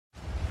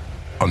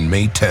On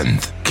May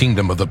 10th,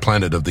 Kingdom of the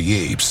Planet of the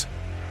Apes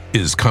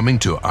is coming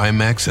to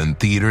IMAX and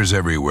theaters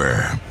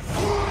everywhere.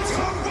 What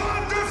a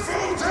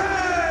wonderful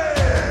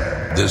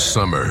day! This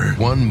summer,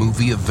 one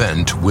movie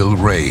event will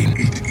reign.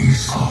 It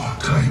is our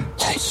time.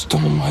 They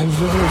stole my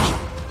village.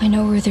 I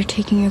know where they're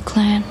taking your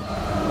clan.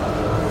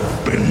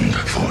 Bend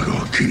for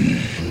your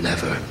king.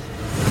 Never.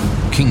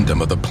 Kingdom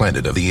of the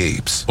Planet of the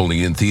Apes.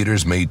 Only in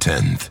theaters May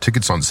 10th.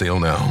 Tickets on sale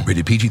now.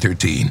 Rated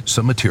PG-13.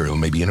 Some material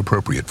may be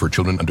inappropriate for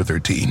children under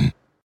 13.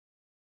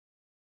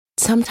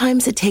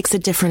 Sometimes it takes a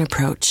different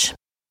approach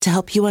to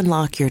help you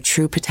unlock your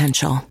true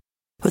potential.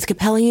 With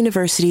Capella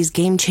University's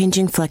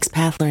game-changing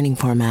FlexPath learning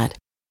format,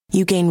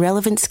 you gain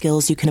relevant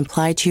skills you can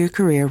apply to your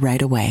career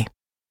right away.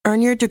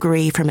 Earn your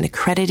degree from an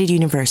accredited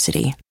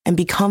university and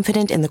be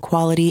confident in the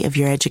quality of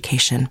your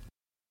education.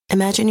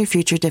 Imagine your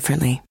future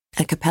differently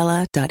at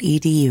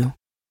capella.edu.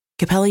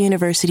 Capella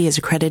University is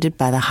accredited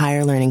by the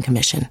Higher Learning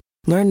Commission.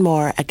 Learn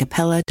more at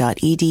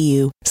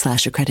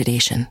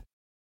capella.edu/accreditation.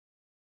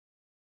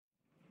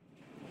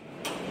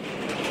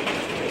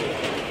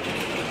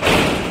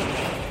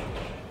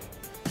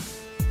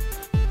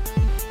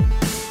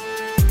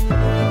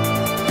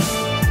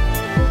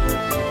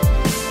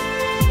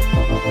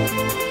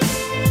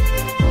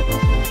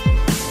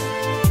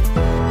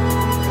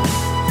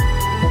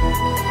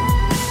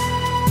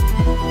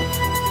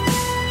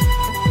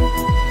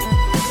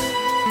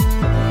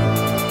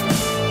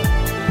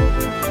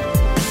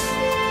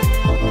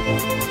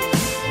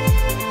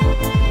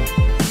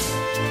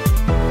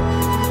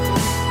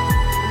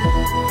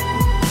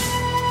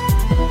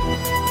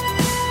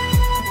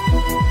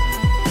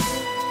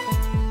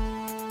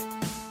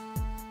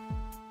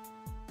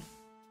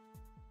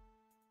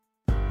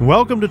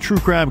 Welcome to True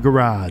Crime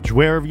Garage.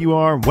 Wherever you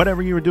are,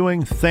 whatever you are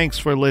doing, thanks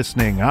for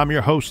listening. I'm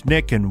your host,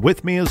 Nick, and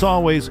with me, as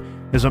always,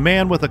 is a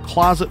man with a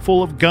closet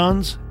full of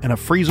guns and a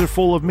freezer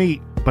full of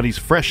meat, but he's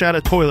fresh out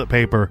of toilet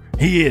paper.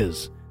 He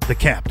is the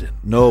Captain.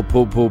 No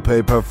poo-poo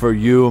paper for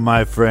you,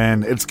 my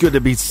friend. It's good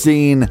to be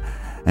seen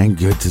and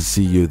good to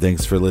see you.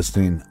 Thanks for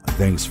listening.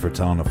 Thanks for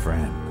telling a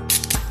friend.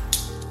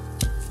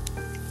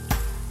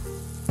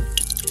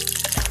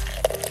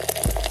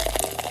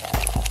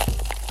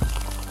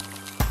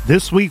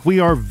 This week, we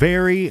are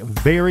very,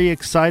 very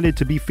excited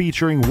to be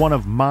featuring one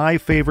of my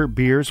favorite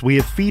beers. We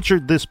have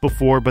featured this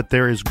before, but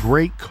there is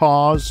great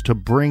cause to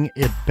bring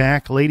it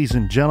back. Ladies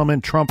and gentlemen,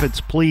 trumpets,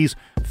 please.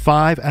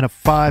 5 out of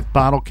 5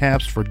 bottle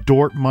caps for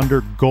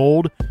Dortmunder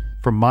Gold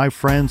from my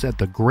friends at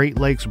the Great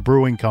Lakes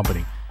Brewing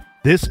Company.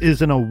 This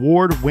is an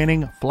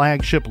award-winning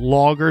flagship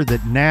lager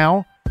that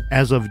now,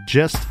 as of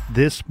just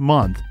this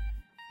month,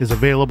 is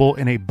available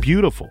in a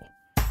beautiful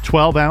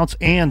 12-ounce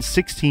and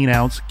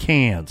 16-ounce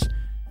cans.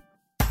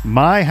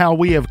 My, how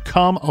we have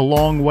come a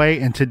long way,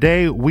 and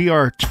today we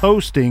are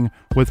toasting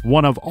with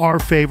one of our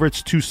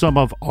favorites to some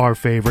of our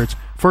favorites.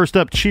 First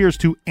up, cheers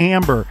to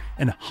Amber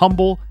in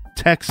Humble,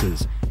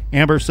 Texas.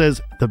 Amber says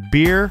the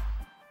beer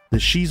that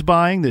she's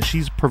buying, that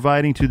she's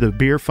providing to the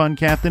Beer Fund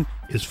Captain,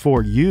 is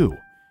for you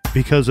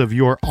because of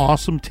your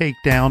awesome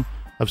takedown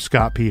of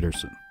Scott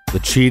Peterson. The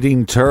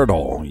cheating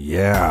turtle.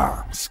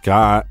 Yeah.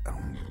 Scott,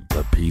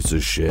 the piece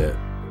of shit.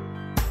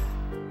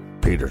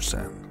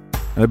 Peterson.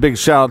 And a big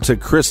shout out to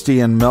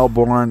Christy in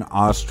Melbourne,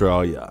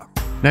 Australia.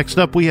 Next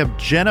up, we have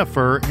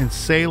Jennifer in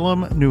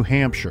Salem, New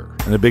Hampshire.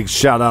 And a big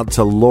shout out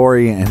to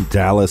Lori in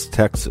Dallas,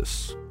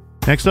 Texas.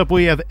 Next up,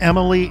 we have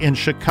Emily in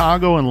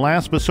Chicago. And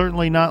last but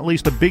certainly not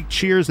least, a big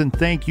cheers and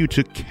thank you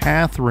to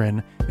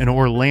Catherine in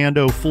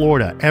Orlando,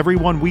 Florida.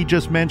 Everyone we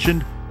just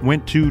mentioned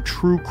went to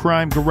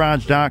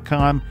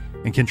truecrimegarage.com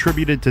and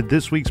contributed to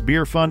this week's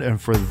beer fund.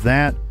 And for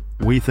that,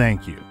 we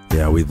thank you.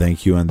 Yeah, we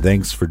thank you. And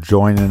thanks for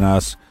joining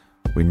us.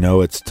 We know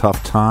it's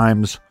tough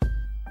times.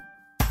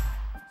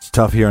 It's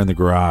tough here in the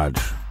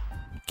garage.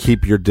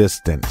 Keep your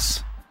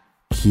distance.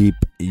 Keep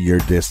your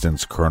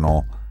distance,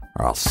 Colonel,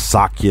 or I'll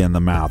sock you in the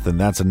mouth, and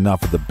that's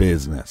enough of the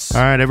business.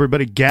 All right,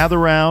 everybody, gather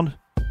around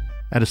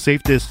at a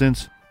safe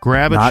distance.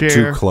 Grab a chair. Not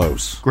too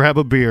close. Grab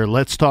a beer.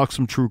 Let's talk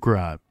some true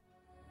crime.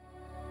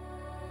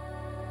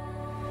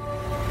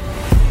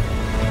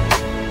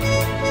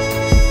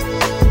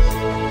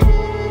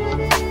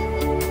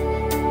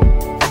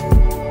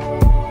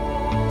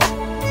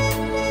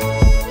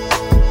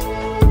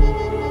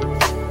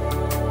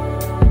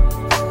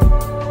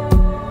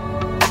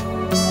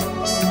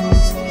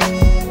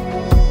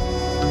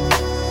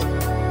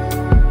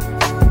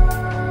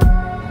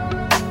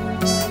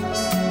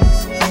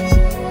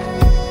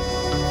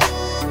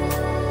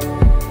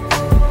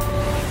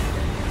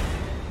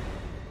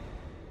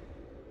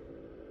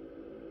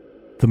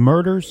 The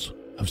murders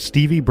of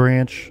Stevie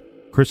Branch,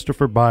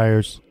 Christopher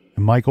Byers,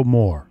 and Michael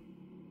Moore,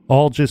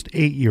 all just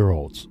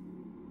 8-year-olds,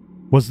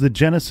 was the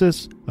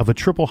genesis of a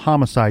triple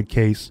homicide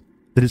case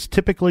that is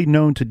typically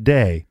known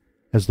today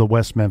as the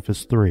West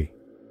Memphis Three.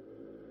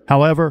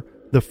 However,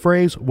 the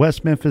phrase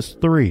West Memphis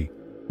Three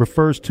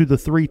refers to the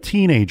 3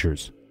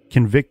 teenagers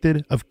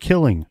convicted of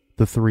killing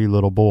the 3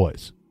 little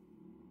boys.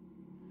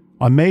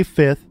 On May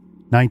 5th,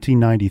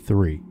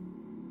 1993,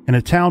 in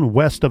a town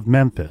west of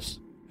Memphis,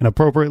 and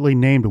appropriately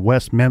named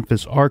West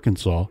Memphis,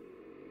 Arkansas,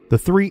 the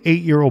 3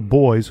 8-year-old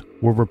boys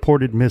were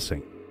reported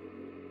missing.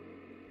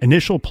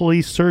 Initial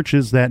police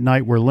searches that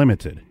night were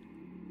limited.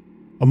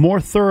 A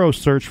more thorough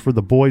search for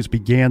the boys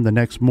began the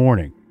next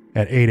morning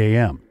at 8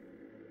 a.m.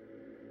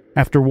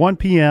 After 1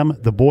 p.m.,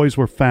 the boys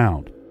were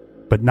found,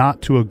 but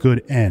not to a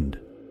good end.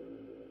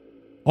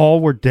 All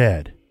were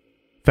dead,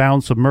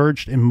 found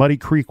submerged in muddy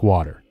creek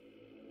water.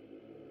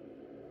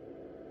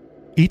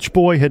 Each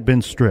boy had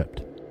been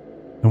stripped,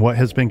 and what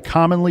has been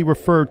commonly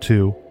referred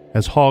to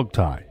as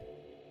hogtied,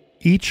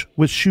 each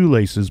with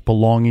shoelaces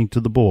belonging to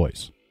the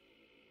boys.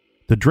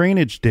 The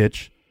drainage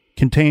ditch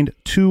contained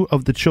 2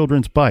 of the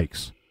children's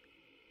bikes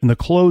and the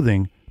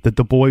clothing that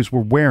the boys were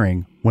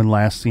wearing when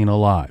last seen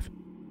alive.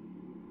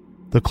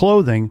 The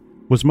clothing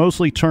was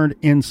mostly turned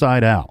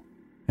inside out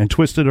and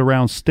twisted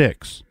around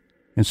sticks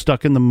and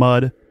stuck in the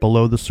mud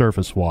below the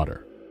surface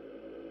water.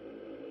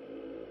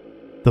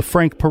 The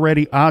Frank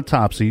Peretti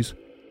autopsies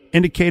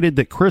indicated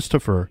that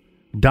Christopher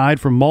died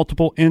from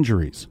multiple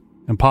injuries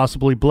and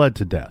possibly bled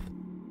to death,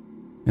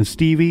 and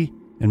Stevie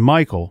and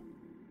Michael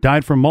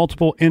died from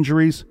multiple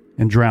injuries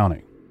and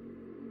drowning.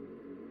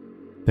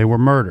 They were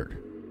murdered.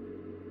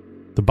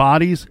 The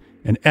bodies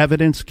and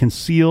evidence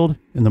concealed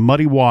in the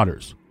muddy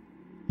waters,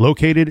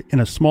 located in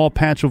a small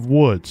patch of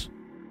woods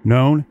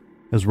known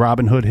as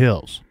Robin Hood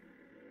Hills.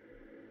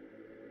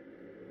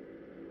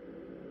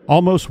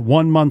 Almost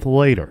 1 month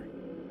later,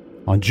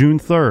 on June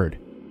 3rd,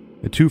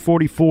 at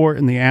 2:44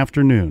 in the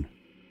afternoon,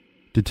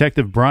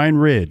 Detective Brian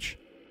Ridge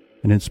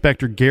and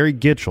Inspector Gary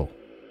Gitchell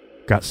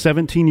got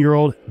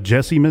 17-year-old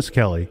Jesse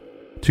Miskelly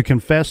to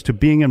confess to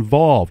being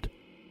involved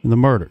in the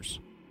murders.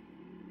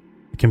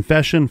 A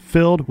confession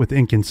filled with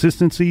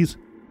inconsistencies,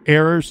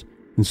 errors,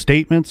 and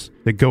statements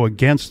that go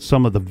against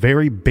some of the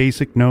very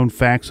basic known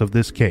facts of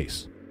this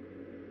case.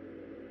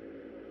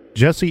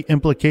 Jesse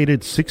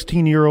implicated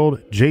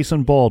 16-year-old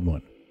Jason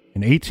Baldwin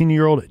and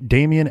 18-year-old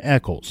Damian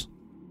Eccles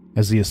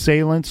as the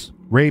assailants,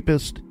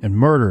 rapists, and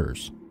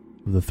murderers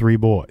of the 3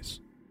 boys.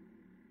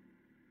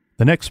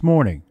 The next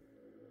morning,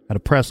 at a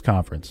press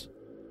conference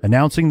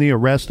announcing the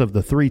arrest of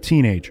the 3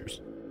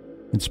 teenagers,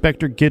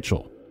 Inspector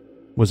Gitchell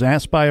was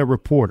asked by a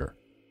reporter,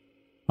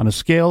 on a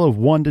scale of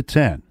 1 to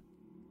 10,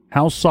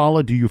 how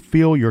solid do you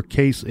feel your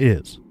case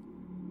is?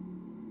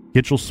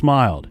 Gitchell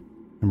smiled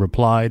and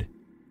replied,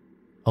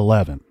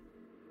 11.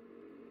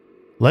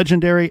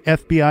 Legendary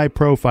FBI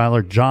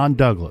profiler John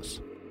Douglas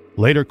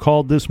later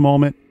called this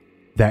moment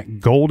that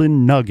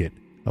golden nugget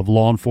of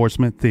law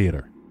enforcement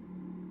theater.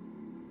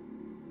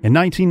 In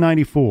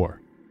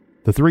 1994,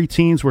 the 3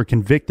 teens were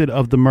convicted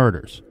of the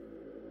murders.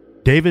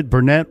 David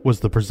Burnett was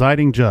the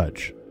presiding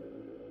judge.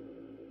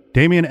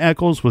 Damian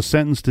Eccles was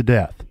sentenced to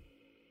death.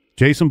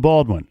 Jason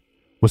Baldwin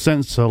was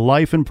sentenced to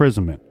life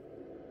imprisonment.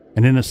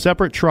 And in a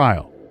separate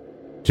trial,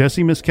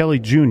 Jesse Miskelly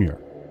Jr.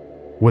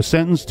 was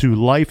sentenced to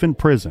life in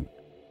prison,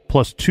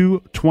 plus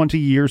 2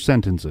 20-year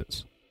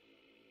sentences.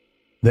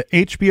 The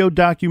HBO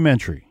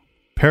documentary,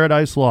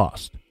 Paradise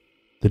Lost,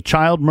 The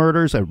Child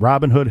Murders at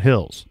Robin Hood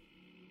Hills,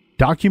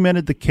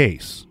 documented the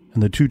case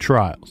and the 2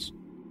 trials.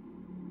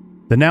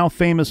 The now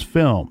famous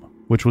film,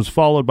 which was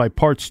followed by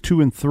parts 2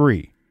 and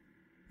 3,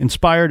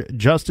 inspired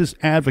justice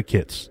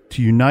advocates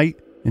to unite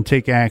and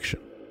take action.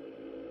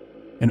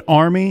 An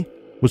army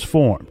was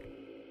formed.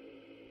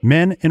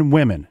 Men and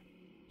women,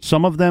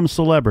 some of them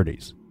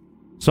celebrities,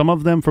 some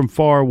of them from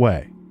far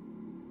away,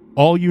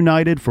 all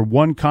united for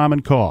one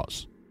common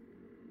cause: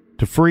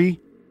 to free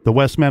the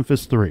West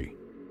Memphis 3.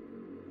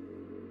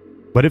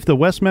 But if the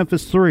West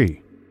Memphis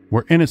 3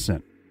 were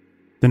innocent,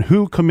 then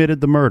who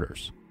committed the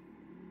murders?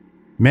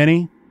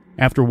 Many,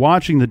 after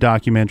watching the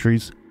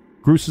documentaries,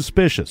 grew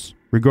suspicious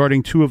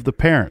regarding 2 of the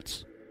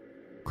parents,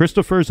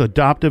 Christopher's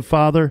adoptive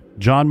father,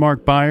 John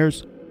Mark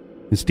Byers,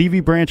 and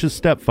Stevie Branch's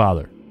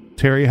stepfather,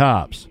 Terry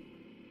Hobbs.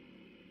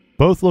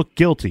 Both looked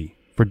guilty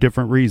for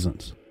different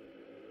reasons.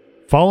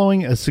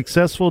 Following a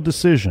successful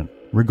decision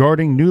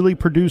regarding newly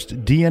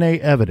produced DNA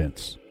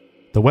evidence,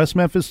 the West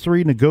Memphis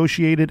 3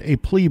 negotiated a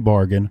plea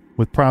bargain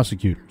with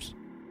prosecutors.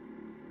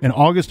 In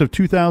August of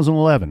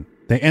 2011,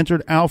 they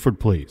entered Alford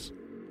pleas,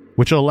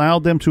 which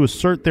allowed them to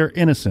assert their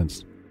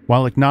innocence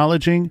while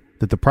acknowledging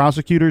that the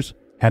prosecutors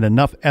had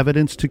enough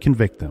evidence to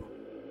convict them.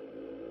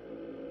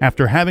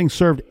 After having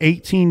served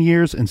 18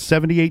 years and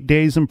 78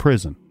 days in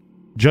prison,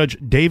 Judge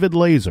David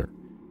Laser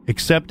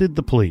accepted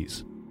the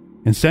pleas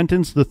and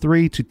sentenced the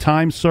 3 to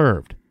time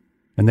served,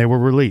 and they were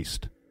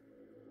released.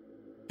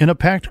 In a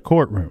packed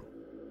courtroom,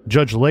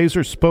 Judge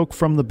Laser spoke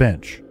from the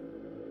bench.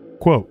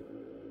 Quote,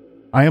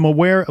 "I am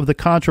aware of the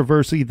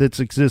controversy that's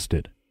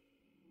existed.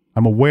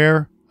 I'm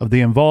aware of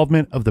the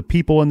involvement of the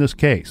people in this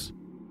case.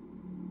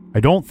 I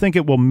don't think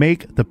it will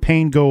make the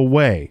pain go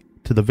away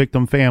to the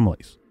victim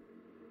families.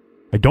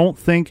 I don't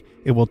think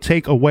it will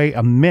take away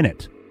a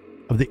minute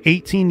of the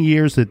 18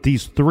 years that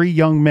these 3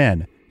 young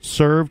men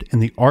served in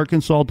the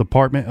Arkansas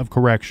Department of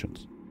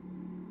Corrections.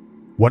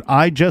 What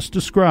I just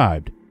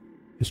described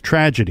is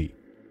tragedy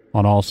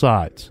on all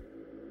sides.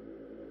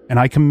 And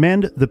I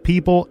commend the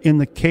people in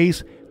the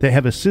case that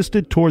have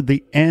assisted toward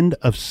the end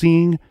of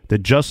seeing the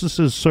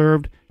justices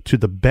served to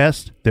the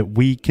best that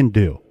we can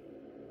do.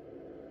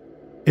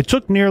 It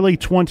took nearly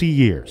 20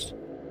 years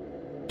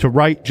to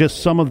right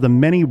just some of the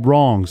many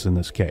wrongs in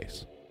this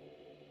case.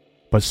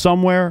 But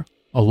somewhere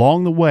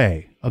along the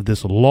way of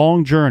this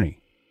long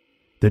journey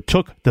that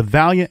took the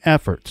valiant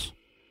efforts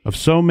of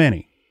so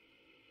many,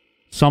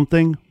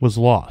 something was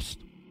lost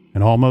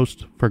and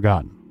almost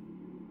forgotten.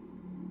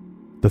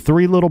 The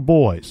 3 little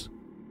boys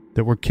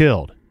that were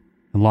killed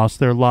and lost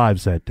their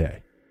lives that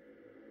day.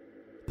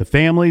 The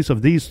families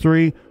of these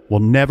 3 will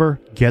never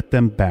get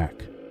them back.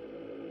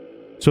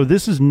 So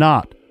this is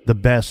not the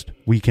best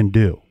we can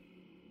do,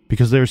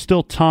 because there's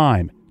still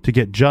time to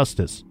get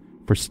justice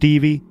for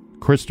Stevie,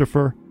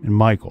 Christopher, and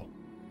Michael,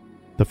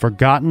 the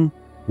forgotten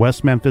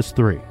West Memphis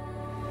 3.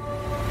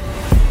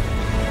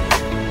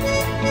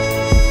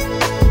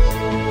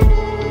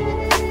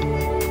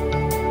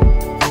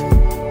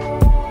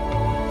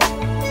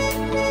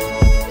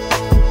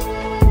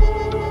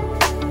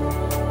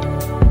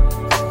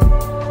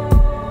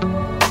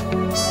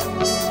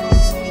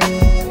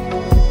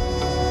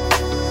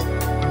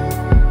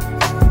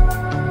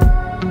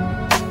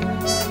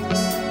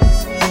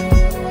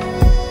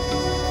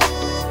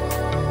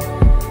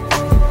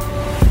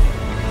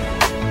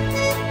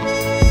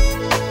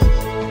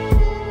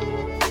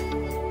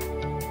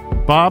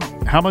 Bob,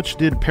 how much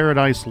did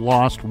Paradise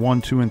Lost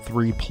 1, 2, and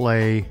 3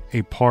 play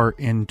a part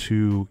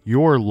into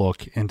your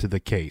look into the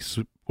case?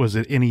 Was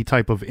it any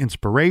type of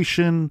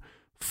inspiration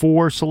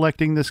for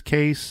selecting this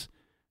case?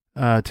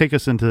 Take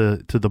us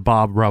into the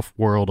Bob Ruff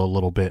world a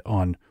little bit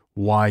on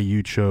why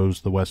you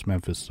chose the West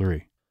Memphis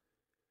 3.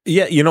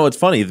 Yeah, it's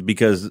funny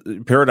because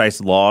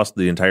Paradise Lost,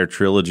 the entire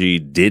trilogy,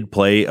 did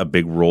play a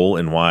big role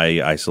in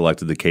why I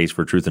selected the case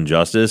for Truth and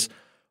Justice,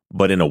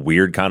 but in a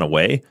weird kind of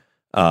way.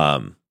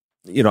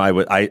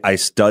 I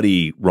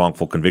study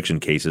wrongful conviction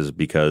cases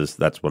because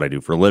that's what I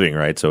do for a living,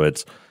 right? So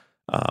it's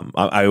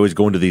I always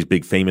go into these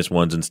big famous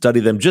ones and study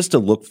them just to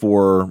look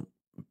for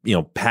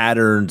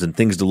patterns and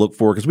things to look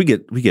for, because we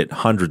get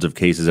hundreds of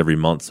cases every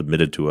month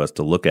submitted to us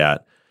to look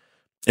at,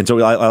 and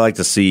so I like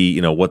to see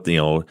what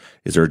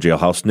is there a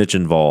jailhouse snitch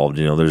involved?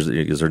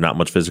 Is there not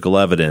much physical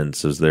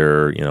evidence? Is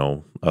there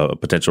a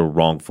potential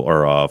wrongful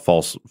or a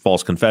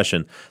false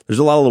confession? There's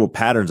a lot of little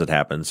patterns that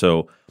happen.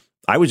 So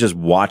I was just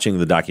watching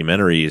the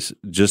documentaries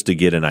just to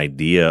get an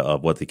idea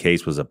of what the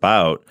case was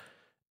about.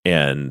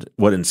 And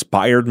what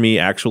inspired me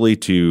actually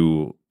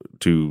to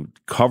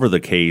cover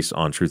the case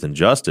on Truth and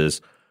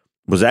Justice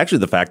was actually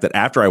the fact that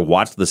after I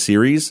watched the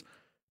series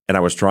and I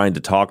was trying to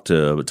talk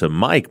to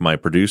Mike, my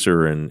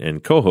producer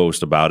and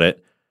co-host, about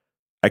it,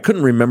 I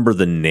couldn't remember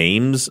the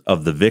names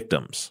of the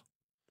victims.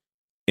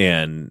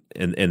 And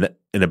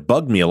it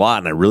bugged me a lot.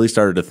 And I really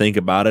started to think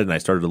about it, and I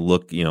started to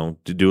look, to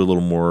do a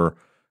little more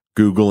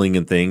Googling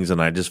and things,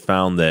 and I just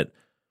found that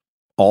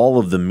all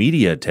of the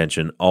media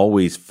attention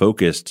always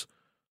focused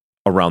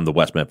around the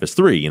West Memphis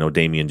 3,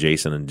 Damien,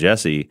 Jason, and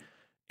Jesse.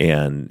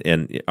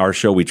 And our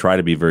show, we try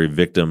to be very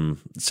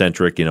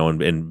victim-centric,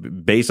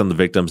 and based on the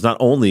victims, not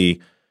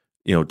only,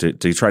 to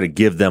try to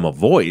give them a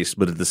voice,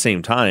 but at the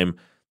same time,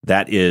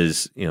 that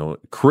is,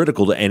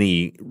 critical to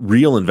any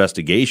real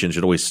investigation,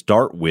 should always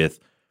start with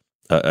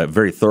a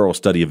very thorough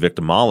study of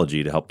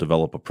victimology to help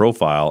develop a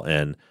profile.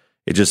 And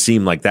it just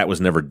seemed like that was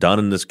never done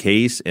in this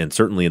case, and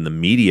certainly in the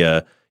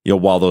media.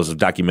 While those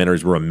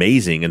documentaries were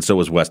amazing, and so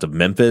was West of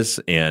Memphis,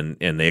 and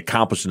they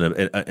accomplished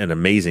an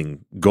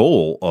amazing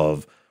goal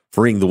of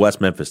freeing the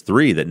West Memphis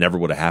 3 that never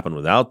would have happened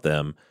without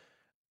them.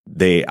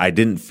 I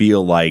didn't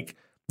feel like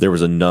there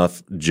was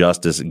enough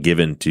justice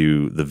given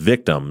to the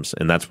victims,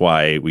 and that's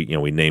why we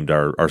named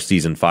our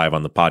season 5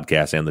 on the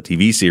podcast and the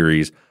TV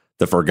series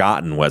The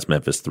Forgotten West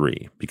Memphis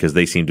 3, because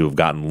they seem to have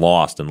gotten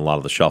lost in a lot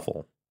of the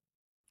shuffle.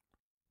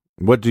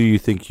 What do you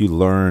think you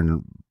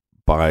learned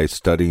by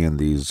studying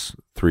these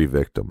 3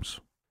 victims?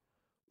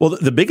 Well,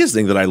 the biggest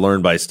thing that I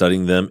learned by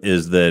studying them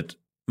is that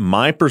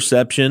my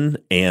perception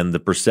and the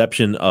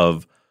perception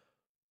of,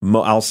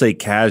 I'll say,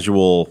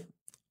 casual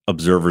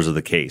observers of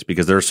the case,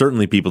 because there are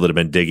certainly people that have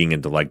been digging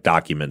into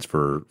documents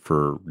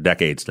for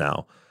decades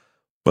now,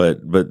 but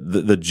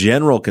the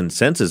general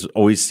consensus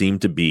always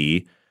seemed to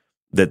be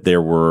that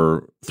there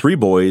were 3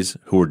 boys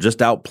who were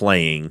just out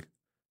playing,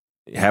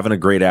 having a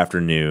great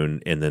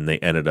afternoon, and then they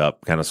ended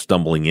up kind of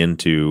stumbling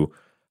into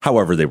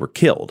however they were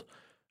killed.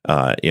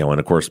 And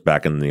of course,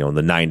 back in the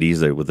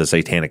 90s, with the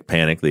Satanic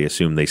Panic, they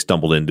assumed they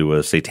stumbled into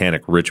a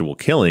satanic ritual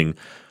killing.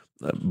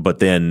 But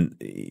then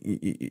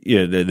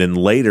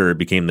later it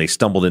became they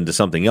stumbled into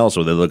something else,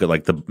 or they look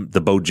at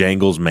the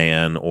Bojangles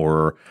man,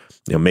 or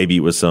maybe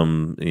it was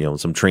some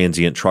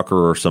transient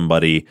trucker or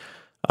somebody.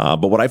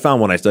 But what I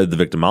found when I studied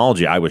the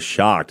victimology, I was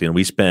shocked.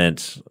 We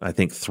spent, I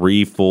think,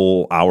 3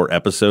 full hour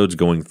episodes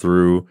going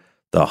through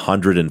the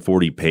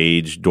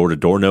 140-page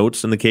door-to-door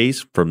notes in the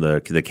case from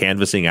the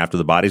canvassing after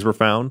the bodies were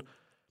found.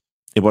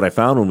 And what I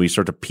found when we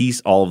start to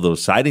piece all of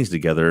those sightings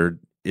together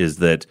is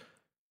that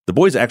the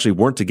boys actually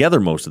weren't together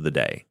most of the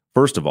day.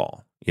 First of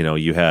all,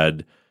 you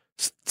had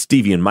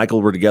Stevie and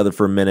Michael were together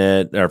for a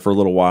minute or for a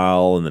little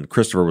while, and then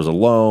Christopher was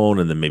alone,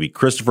 and then maybe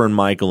Christopher and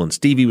Michael and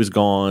Stevie was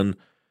gone.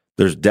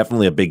 There's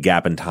definitely a big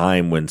gap in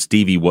time when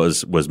Stevie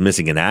was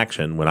missing in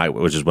action,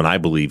 which is when I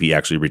believe he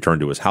actually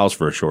returned to his house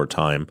for a short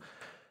time.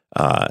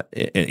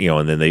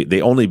 And then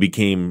they only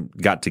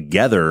got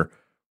together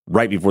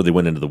right before they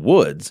went into the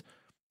woods.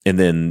 And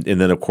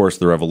then of course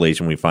the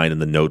revelation we find in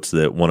the notes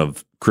that one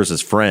of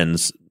Chris's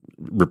friends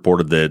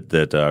reported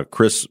that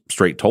Chris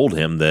straight told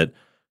him that,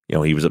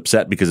 he was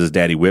upset because his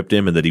daddy whipped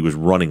him and that he was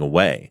running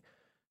away.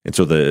 And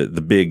so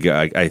the big,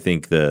 I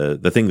think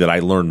the thing that I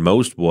learned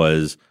most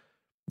was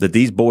that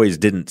these boys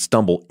didn't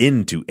stumble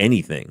into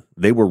anything.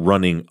 They were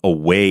running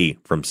away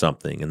from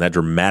something, and that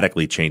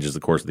dramatically changes the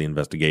course of the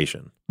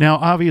investigation. Now,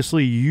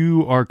 obviously,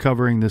 you are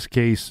covering this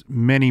case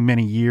many,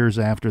 many years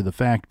after the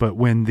fact, but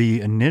when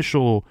the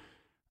initial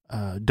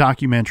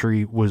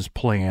documentary was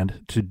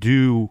planned to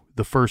do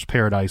the first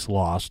Paradise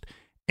Lost,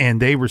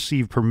 and they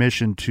received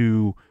permission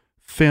to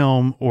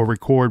film or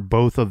record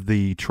both of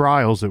the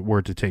trials that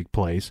were to take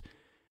place,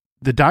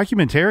 the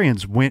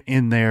documentarians went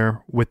in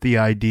there with the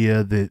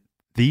idea that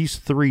these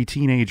 3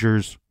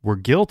 teenagers were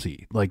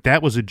guilty. Like,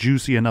 that was a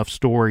juicy enough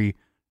story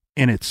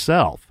in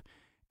itself.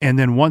 And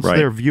then once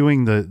they're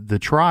viewing the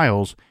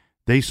trials,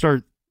 they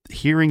start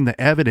hearing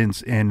the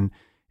evidence and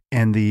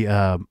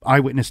the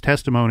eyewitness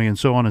testimony and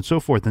so on and so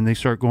forth, and they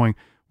start going,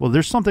 well,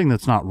 there's something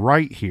that's not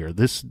right here.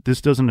 This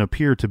doesn't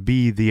appear to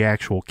be the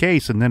actual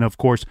case. And then, of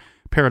course,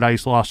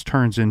 Paradise Lost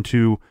turns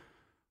into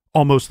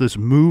almost this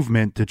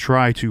movement to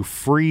try to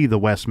free the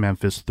West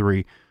Memphis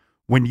 3.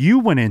 When you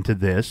went into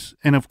this,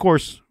 and of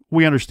course,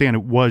 we understand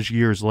it was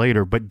years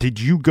later, but did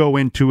you go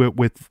into it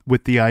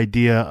with the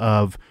idea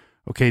of,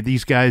 okay,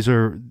 these guys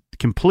are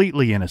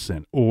completely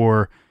innocent,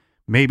 or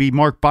maybe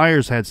Mark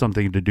Byers had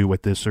something to do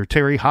with this, or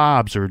Terry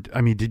Hobbs,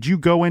 did you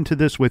go into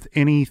this with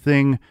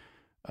anything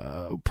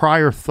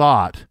prior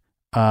thought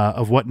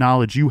of what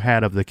knowledge you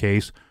had of the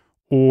case,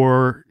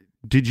 or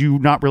did you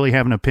not really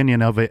have an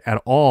opinion of it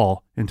at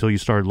all until you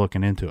started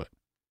looking into it?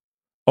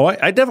 Oh,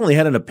 I definitely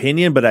had an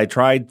opinion, but I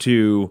tried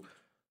to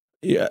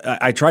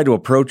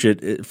approach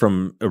it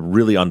from a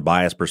really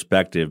unbiased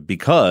perspective,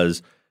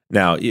 because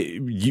now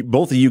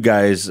both of you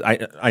guys,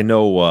 I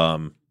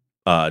know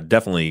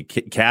definitely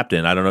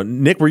Captain. I don't know,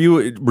 Nick, were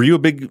you a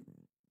big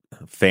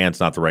fan's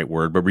not the right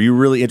word, but were you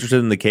really interested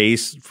in the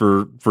case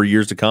for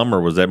years to come, or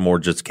was that more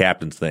just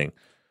Captain's thing?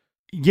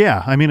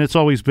 Yeah, it's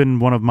always been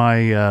one of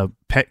my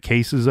pet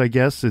cases, I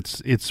guess.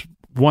 It's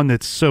one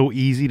that's so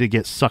easy to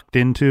get sucked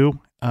into,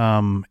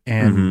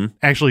 and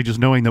actually just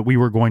knowing that we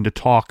were going to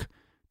talk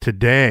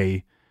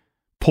today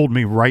pulled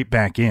me right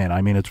back in.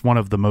 It's one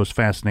of the most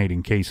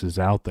fascinating cases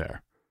out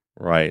there.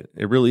 Right,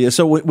 it really is.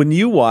 So when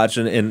you watch,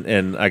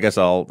 and I guess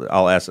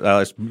I'll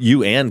ask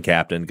you and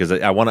Captain, because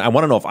I want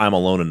to know if I'm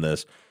alone in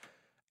this.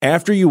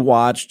 After you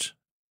watched,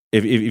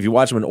 if you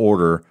watch them in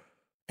order,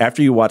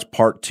 after you watched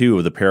part 2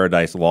 of the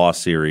Paradise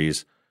Lost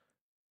series,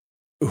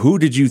 who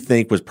did you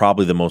think was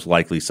probably the most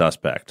likely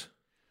suspect?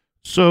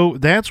 So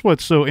that's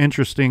what's so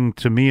interesting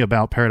to me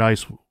about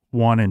Paradise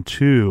 1 and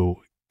 2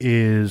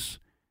 is,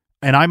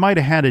 and I might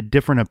have had a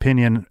different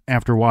opinion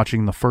after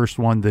watching the first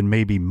one than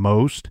maybe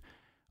most.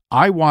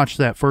 I watched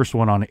that first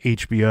one on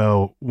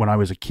HBO when I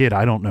was a kid,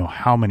 I don't know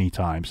how many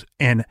times,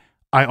 and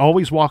I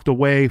always walked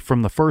away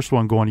from the first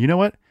one going, you know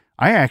what?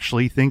 I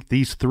actually think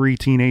these 3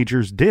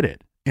 teenagers did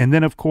it. And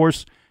then, of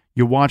course,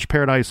 you watch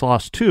Paradise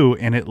Lost 2,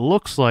 and it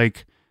looks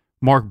like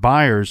Mark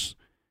Byers,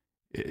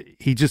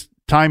 he just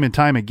time and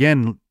time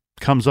again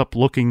comes up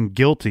looking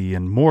guilty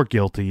and more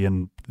guilty,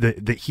 and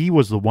that he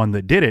was the one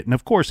that did it. And,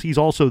 of course, he's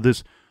also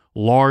this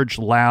large,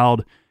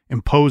 loud,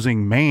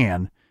 imposing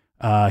man.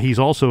 He's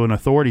also an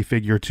authority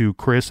figure to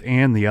Chris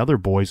and the other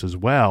boys as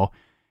well.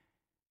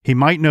 He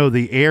might know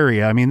the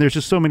area. There's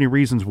just so many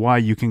reasons why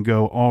you can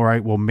go, all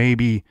right, well,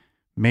 maybe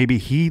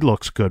he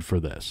looks good for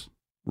this.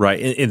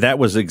 Right, and that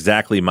was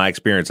exactly my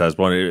experience. I was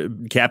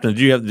wondering, Captain,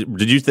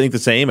 did you think the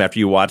same after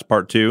you watched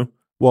part 2?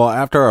 Well,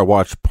 after I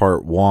watched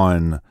part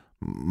 1,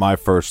 my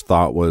first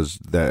thought was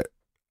that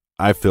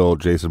I feel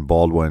Jason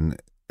Baldwin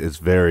is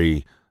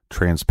very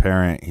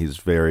transparent. He's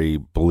very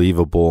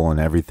believable in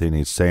everything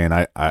he's saying.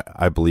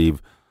 I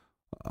believe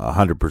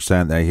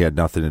 100% that he had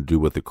nothing to do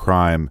with the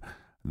crime.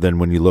 Then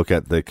when you look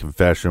at the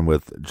confession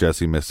with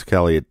Jesse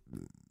Misskelley,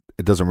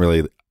 it doesn't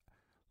really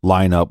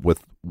line up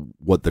with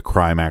what the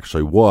crime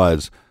actually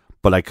was,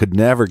 but I could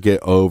never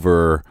get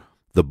over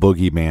the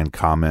boogeyman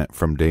comment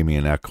from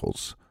Damien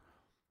Echols.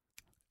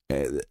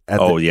 At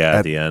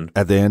the end.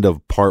 At the end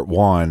of part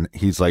 1,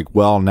 he's like,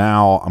 well,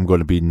 now I'm going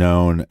to be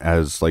known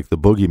as like the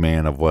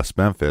boogeyman of West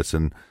Memphis,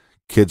 and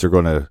kids are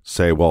going to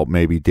say, well,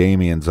 maybe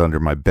Damien's under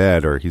my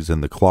bed or he's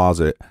in the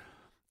closet.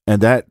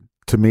 And that,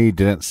 to me,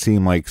 didn't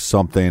seem like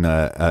something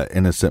an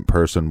innocent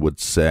person would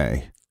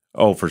say.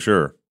 Oh, for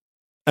sure.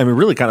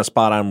 Really kind of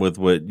spot on with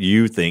what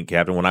you think,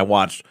 Captain. When I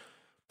watched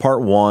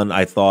part 1,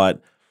 I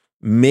thought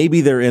maybe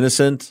they're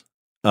innocent.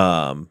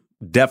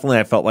 Definitely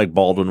I felt like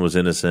Baldwin was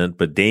innocent,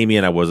 but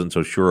Damien I wasn't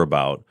so sure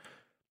about.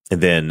 And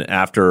then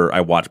after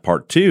I watched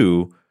part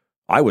 2,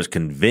 I was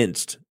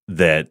convinced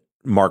that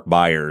Mark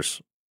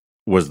Byers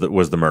was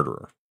the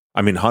murderer.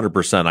 I mean,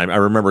 100%. I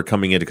remember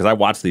coming in because I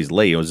watched these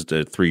late. It was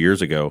 3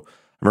 years ago. I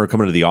remember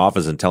coming to the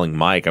office and telling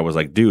Mike, I was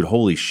like, dude,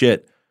 holy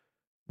shit.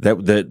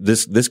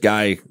 This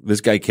guy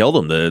killed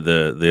him.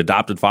 The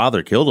adopted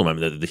father killed him. I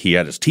mean, he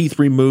had his teeth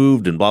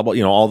removed and blah blah.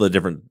 All the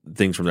different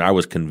things from there. I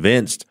was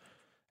convinced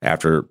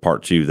after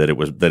part 2 that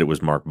it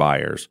was Mark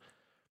Byers,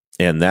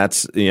 and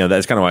that's kind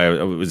of why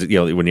I was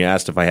when you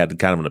asked if I had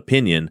kind of an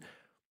opinion,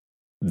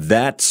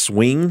 that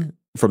swing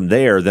from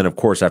there. Then of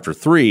course after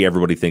 3,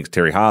 everybody thinks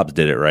Terry Hobbs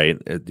did it, right?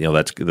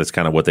 That's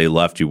kind of what they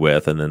left you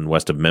with, and then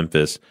west of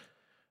Memphis,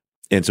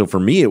 and so for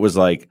me it was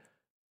like,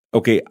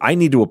 okay, I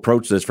need to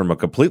approach this from a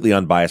completely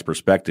unbiased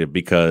perspective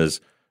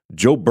because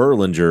Joe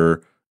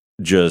Berlinger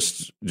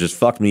just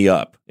fucked me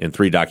up in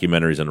 3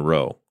 documentaries in a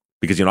row.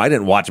 Because, I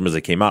didn't watch them as they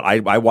came out.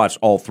 I watched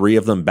all 3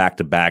 of them back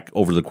to back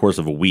over the course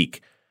of a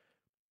week.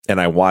 And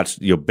I watched,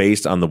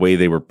 based on the way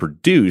they were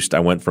produced, I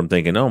went from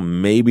thinking, oh,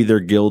 maybe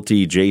they're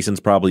guilty, Jason's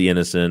probably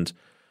innocent,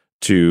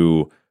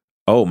 to,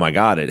 oh my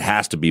God, it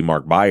has to be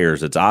Mark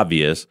Byers, it's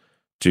obvious,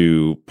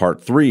 to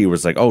part 3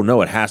 was like, oh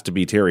no, it has to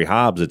be Terry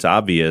Hobbs, it's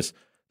obvious.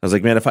 I was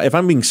like, man, if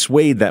I'm being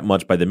swayed that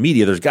much by the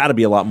media, there's got to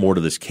be a lot more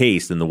to this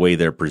case than the way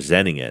they're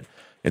presenting it.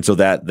 And so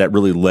that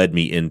really led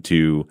me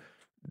into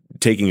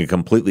taking a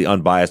completely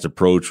unbiased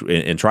approach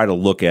and try to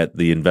look at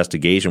the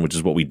investigation, which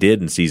is what we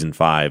did in season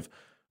 5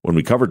 when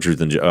we covered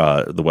Truth in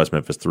the West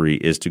Memphis 3,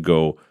 is to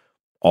go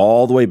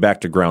all the way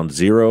back to ground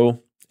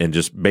zero and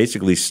just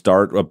basically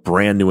start a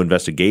brand new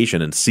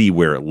investigation and see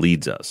where it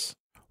leads us.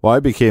 Well, I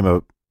became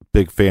a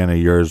big fan of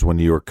yours when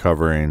you were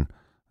covering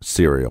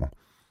Serial,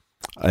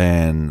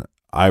 and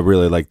I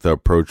really liked the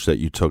approach that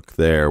you took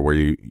there, where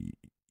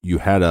you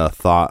had a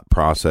thought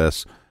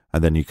process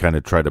and then you kind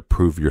of try to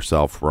prove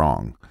yourself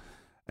wrong.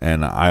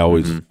 And I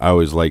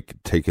always like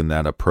taking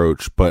that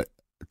approach. But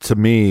to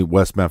me,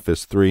 West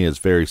Memphis 3 is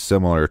very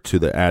similar to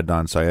the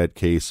Adnan Syed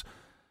case,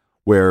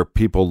 where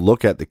people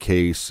look at the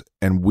case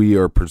and we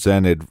are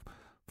presented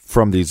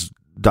from these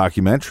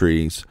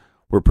documentaries,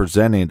 we're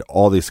presented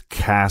all this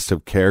cast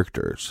of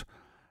characters,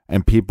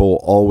 and people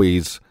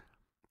always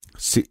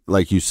see,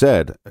 like you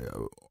said,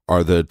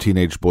 are the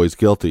teenage boys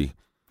guilty?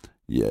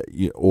 Yeah,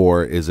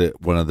 or is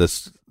it one of the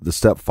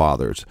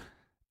stepfathers?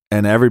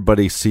 And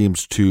everybody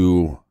seems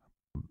to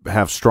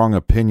have strong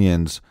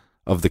opinions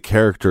of the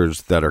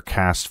characters that are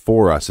cast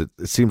for us. It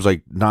seems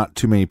like not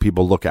too many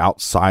people look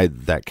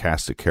outside that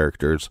cast of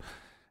characters,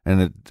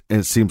 and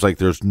it seems like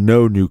there's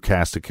no new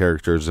cast of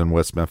characters in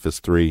West Memphis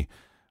 3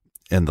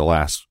 in the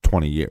last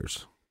 20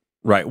 years.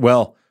 Right.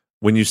 Well,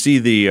 when you see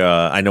the,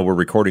 I know we're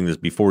recording this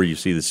before you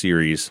see the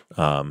series,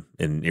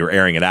 and you're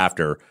airing it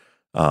after,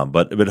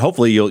 but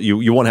hopefully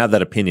you won't have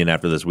that opinion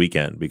after this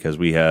weekend, because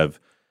we have,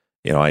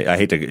 I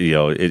hate to,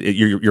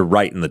 you're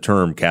right in the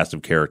term cast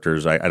of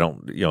characters. I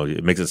don't,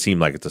 it makes it seem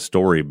like it's a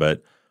story,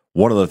 but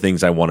one of the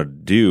things I wanted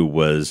to do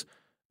was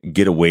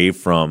get away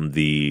from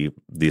the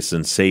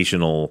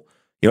sensational,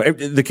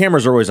 the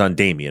cameras are always on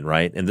Damien,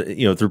 right?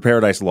 And through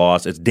Paradise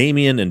Lost, it's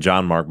Damien and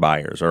John Mark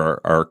Byers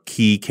are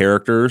key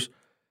characters.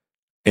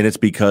 And it's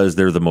because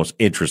they're the most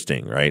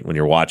interesting, right? When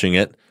you're watching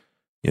it,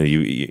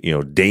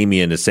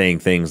 Damien is saying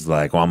things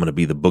like, "Well, I'm going to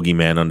be the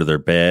boogeyman under their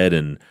bed,"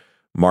 and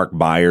Mark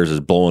Byers is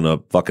blowing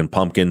up fucking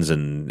pumpkins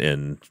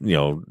and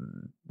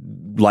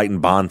lighting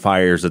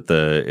bonfires at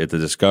the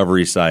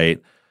Discovery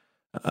site.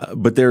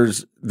 But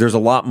there's a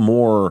lot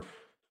more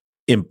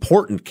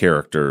important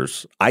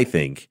characters, I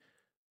think,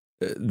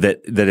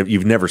 that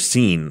you've never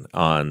seen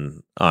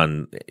on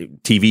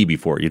TV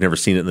before. You've never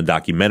seen it in the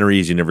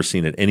documentaries. You've never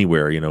seen it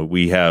anywhere.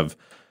 We have,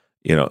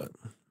 I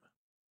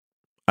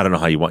don't know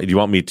how you want. Do you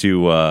want me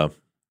to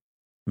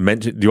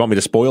mention? Do you want me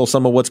to spoil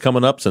some of what's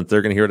coming up, since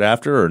they're going to hear it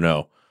after, or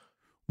no?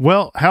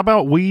 Well, how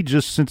about we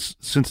just, since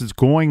it's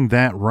going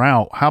that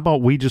route, how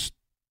about we just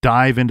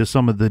dive into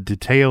some of the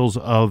details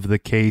of the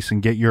case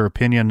and get your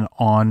opinion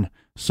on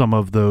some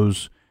of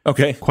those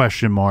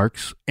question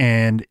marks.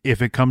 And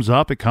if it comes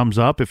up, it comes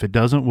up. If it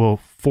doesn't, we'll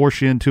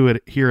force you into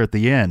it here at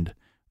the end.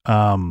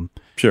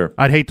 Sure.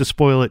 I'd hate to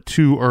spoil it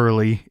too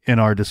early in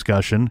our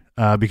discussion,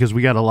 because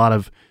we got a lot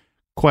of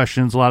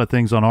questions, a lot of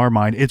things on our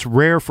mind. It's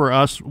rare for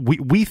us.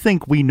 We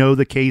think we know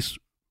the case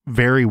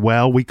very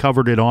well. We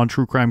covered it on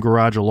True Crime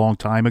Garage a long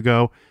time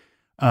ago.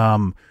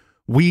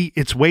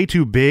 It's way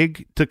too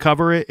big to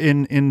cover it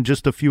in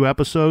just a few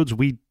episodes.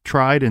 We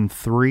tried in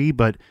 3,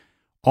 but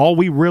all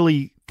we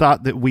really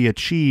thought that we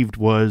achieved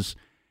was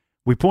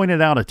we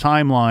pointed out a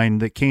timeline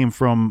that came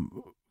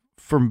from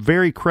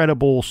very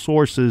credible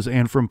sources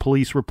and from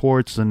police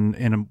reports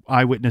and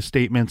eyewitness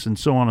statements and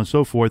so on and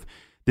so forth,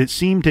 that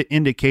seemed to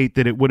indicate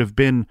that it would have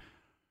been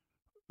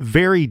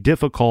very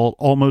difficult,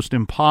 almost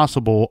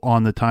impossible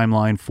on the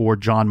timeline for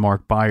John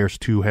Mark Byers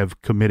to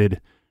have committed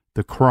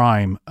the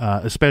crime,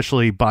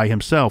 especially by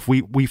himself.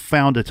 We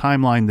found a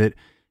timeline that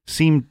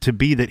seemed to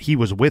be that he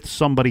was with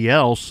somebody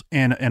else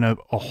and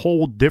a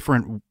whole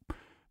different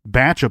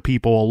batch of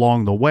people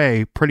along the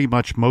way, pretty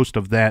much most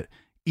of that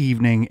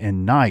evening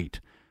and night.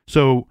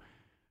 So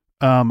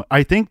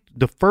I think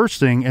the first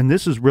thing, and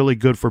this is really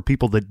good for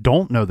people that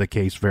don't know the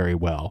case very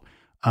well,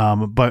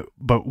 but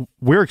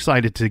we're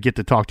excited to get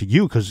to talk to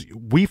you because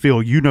we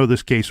feel you know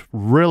this case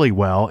really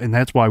well, and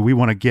that's why we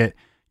want to get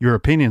your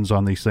opinions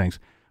on these things.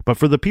 But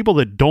for the people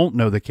that don't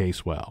know the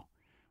case well,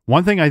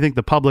 one thing I think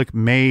the public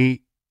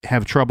may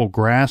have trouble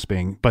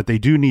grasping, but they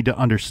do need to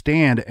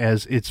understand,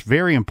 as it's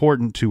very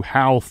important to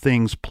how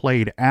things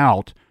played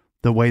out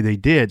the way they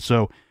did.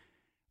 So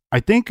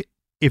I think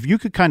if you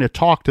could kind of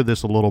talk to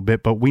this a little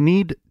bit, but we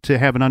need to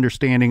have an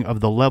understanding of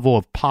the level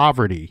of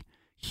poverty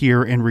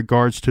here in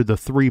regards to the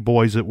three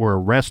boys that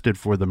were arrested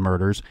for the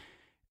murders,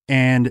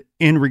 and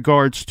in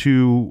regards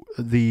to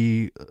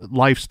the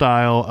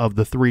lifestyle of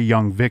the three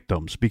young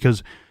victims,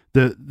 because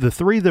the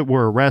three that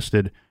were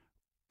arrested,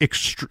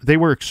 they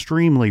were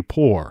extremely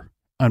poor,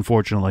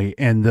 unfortunately,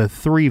 and the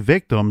three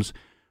victims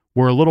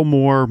were a little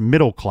more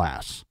middle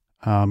class.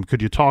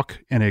 Could you talk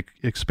and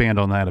expand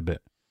on that a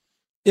bit?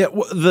 Yeah,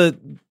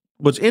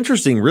 what's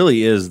interesting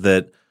really is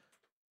that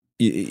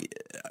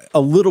a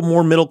little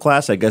more middle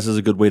class, I guess, is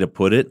a good way to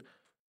put it.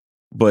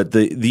 But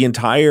the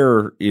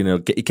entire,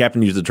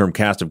 Captain used the term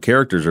cast of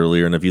characters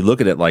earlier, and if you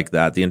look at it like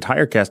that, the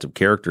entire cast of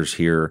characters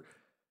here,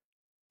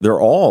 they're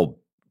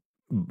all,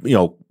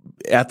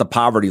 at the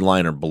poverty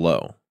line or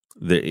below,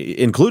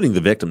 including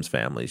the victims'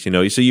 families.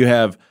 So you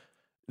have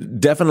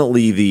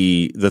definitely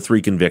the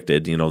three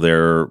convicted.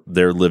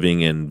 They're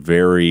living in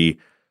very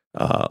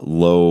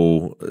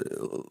low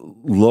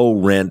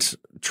rent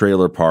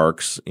trailer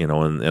parks.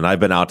 And I've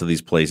been out to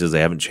these places.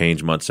 They haven't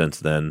changed much since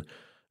then.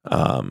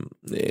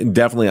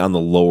 Definitely on the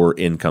lower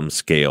income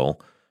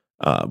scale.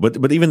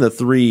 But even the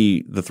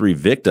three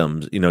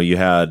victims, you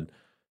had,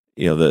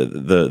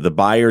 the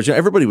buyers,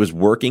 everybody was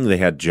working, they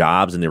had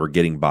jobs and they were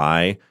getting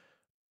by,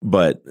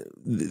 but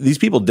these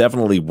people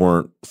definitely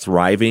weren't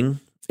thriving.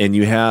 And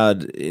you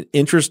had an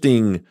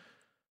interesting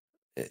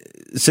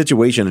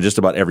situation in just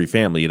about every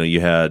family.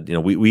 You had,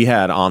 we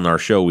had on our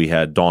show, we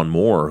had Dawn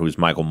Moore, who's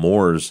Michael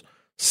Moore's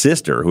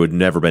sister, who had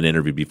never been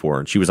interviewed before.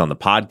 And she was on the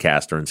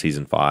podcaster in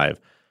season 5.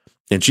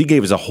 And she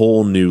gave us a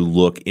whole new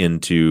look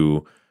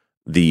into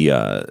the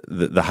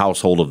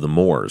household of the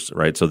Moores,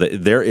 right? So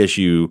their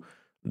issue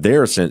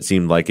there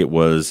seemed like it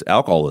was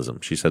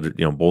alcoholism. She said,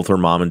 both her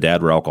mom and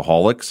dad were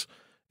alcoholics.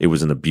 It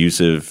was an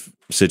abusive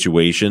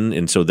situation,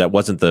 and so that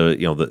wasn't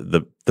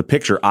the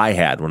picture I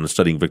had when I was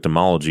studying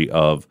victimology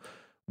of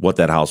what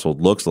that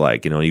household looks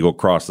like. You go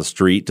across the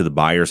street to the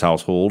buyer's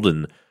household,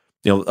 and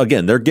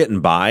again, they're getting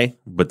by,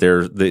 but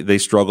they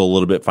struggle a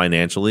little bit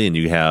financially, and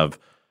you have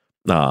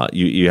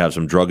you have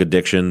some drug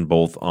addiction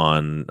both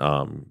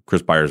on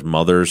Chris Byers'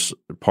 mother's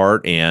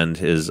part and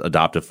his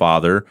adoptive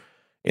father,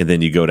 and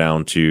then you go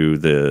down to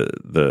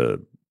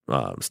the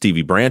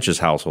Stevie Branch's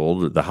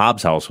household, the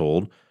Hobbs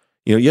household.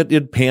 You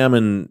had Pam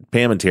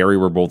and Terry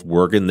were both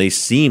working. They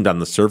seemed on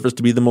the surface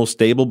to be the most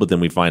stable, but then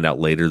we find out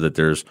later that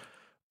there's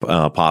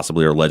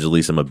possibly or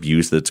allegedly some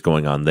abuse that's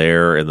going on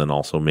there, and then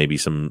also maybe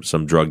some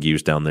drug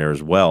use down there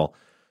as well.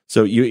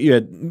 So you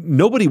had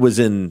nobody was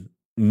in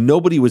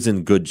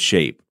good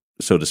shape,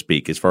 so to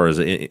speak, as far as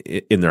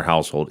in their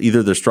household.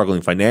 Either they're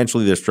struggling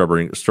financially, they're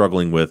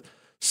struggling with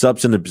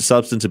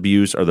substance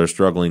abuse, or they're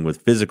struggling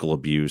with physical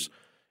abuse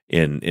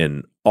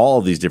in all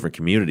of these different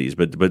communities.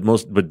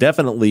 But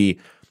definitely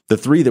the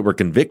three that were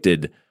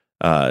convicted,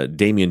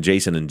 Damien,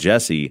 Jason, and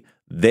Jesse,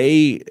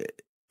 they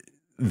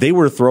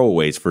were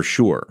throwaways for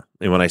sure.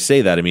 And when I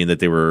say that, I mean that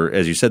they were,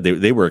 as you said,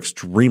 they were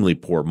extremely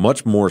poor,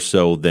 much more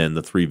so than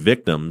the three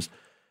victims.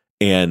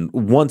 And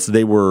once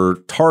they were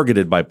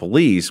targeted by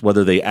police,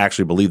 whether they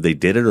actually believed they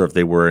did it or if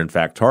they were in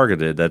fact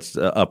targeted, that's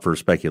up for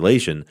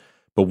speculation.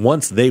 But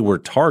once they were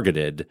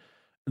targeted,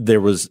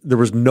 there was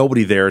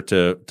nobody there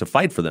to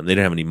fight for them. They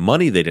didn't have any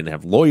money. They didn't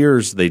have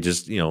lawyers. They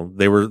just, they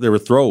were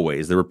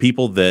throwaways. There were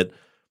people that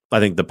I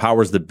think the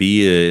powers that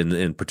be,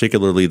 and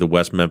particularly the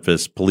West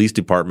Memphis Police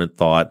Department,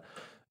 thought,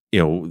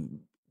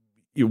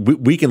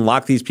 we can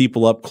lock these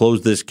people up,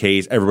 close this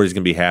case, everybody's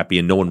going to be happy,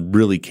 and no one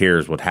really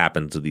cares what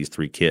happened to these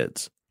three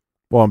kids.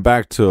 Well, and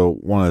back to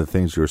one of the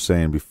things you were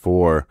saying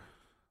before,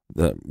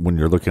 that when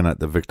you're looking at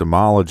the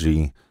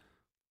victimology,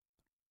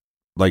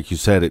 like you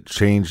said, it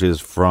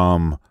changes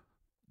from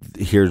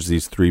here's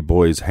these three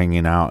boys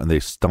hanging out and they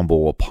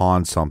stumble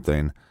upon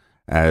something.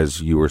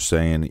 As you were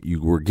saying,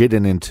 you were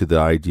getting into the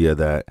idea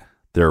that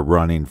they're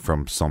running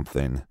from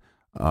something.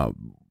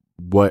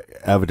 What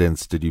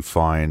evidence did you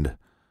find?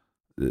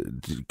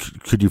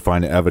 Could you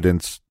find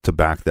evidence to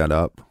back that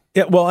up?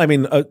 Yeah, well, I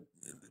mean,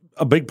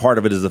 a big part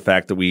of it is the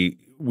fact that we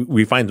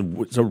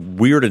find some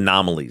weird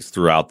anomalies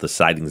throughout the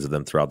sightings of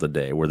them throughout the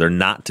day, where they're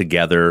not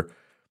together,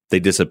 they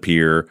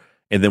disappear.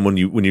 And then when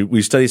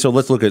we study, so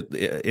let's look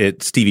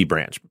at Stevie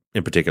Branch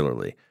in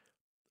particularly.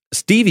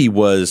 Stevie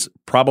was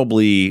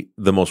probably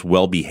the most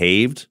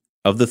well-behaved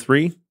of the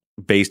three,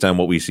 based on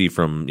what we see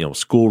from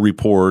school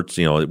reports.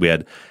 We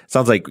had,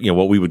 sounds like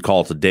what we would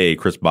call today,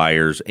 Chris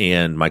Byers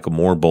and Michael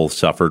Moore both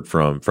suffered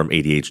from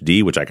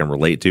ADHD, which I can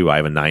relate to. I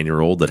have a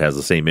 9-year-old that has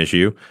the same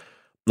issue.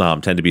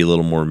 Tend to be a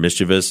little more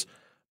mischievous.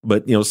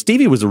 But,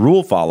 Stevie was a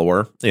rule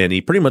follower, and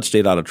he pretty much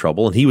stayed out of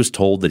trouble, and he was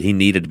told that he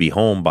needed to be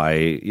home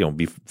by,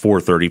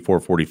 4:30,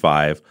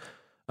 4:45.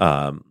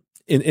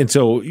 And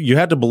so you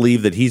had to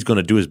believe that he's going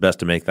to do his best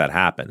to make that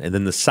happen. And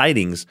then the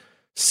sightings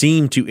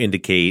seem to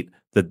indicate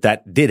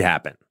that did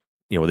happen.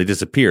 They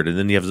disappeared. And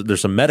then there's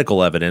some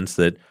medical evidence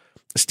that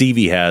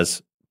Stevie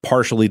has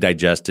partially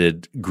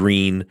digested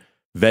green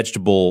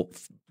vegetable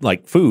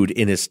like food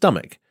in his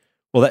stomach.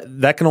 Well,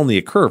 that can only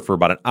occur for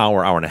about an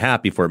hour and a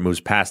half before it moves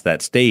past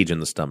that stage in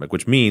the stomach,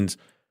 which means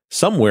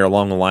somewhere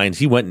along the lines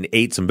he went and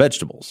ate some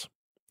vegetables,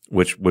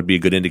 which would be a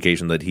good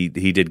indication that he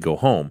did go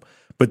home.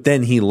 But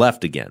then he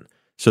left again.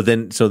 So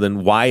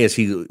then why is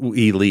he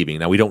leaving?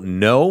 Now we don't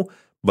know,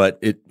 but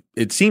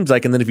it seems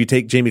like. And then if you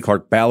take Jamie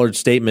Clark Ballard's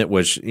statement,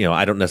 which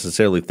I don't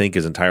necessarily think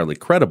is entirely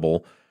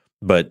credible,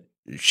 but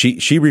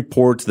she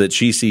reports that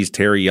she sees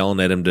Terry yelling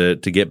at him to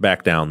get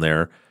back down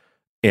there.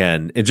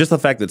 And just the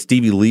fact that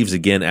Stevie leaves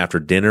again after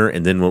dinner,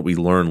 and then what we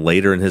learn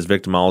later in his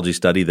victimology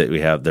study that we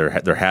have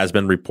there has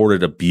been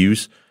reported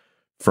abuse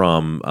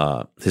from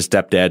his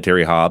stepdad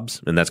Terry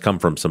Hobbs, and that's come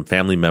from some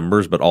family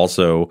members, but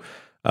also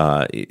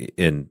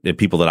in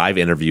people that I've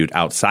interviewed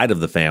outside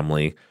of the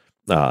family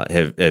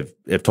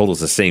have told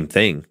us the same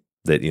thing,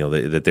 that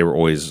that they were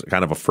always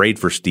kind of afraid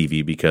for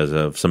Stevie because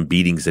of some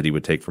beatings that he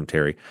would take from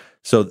Terry.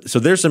 So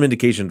there's some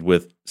indications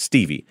with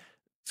Stevie.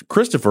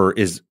 Christopher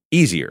is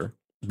easier,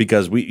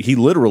 because he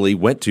literally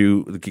went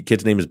to, the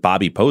kid's name is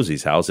Bobby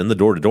Posey's house, in the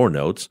door-to-door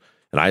notes,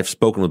 and I've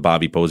spoken with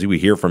Bobby Posey. We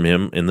hear from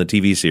him in the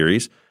TV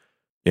series,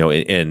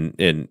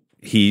 and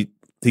he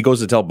goes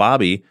to tell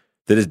Bobby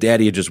that his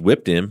daddy had just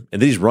whipped him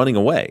and that he's running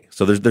away.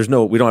 So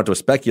we don't have to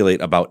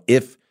speculate about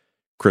if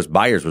Chris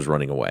Byers was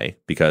running away,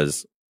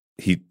 because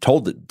he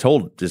told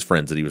his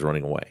friends that he was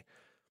running away.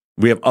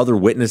 We have other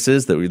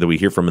witnesses that we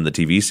hear from in the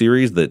TV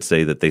series that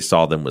say that they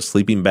saw them with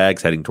sleeping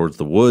bags heading towards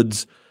the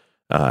woods.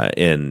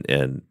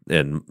 And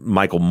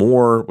Michael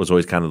Moore was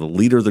always kind of the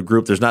leader of the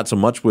group. There's not so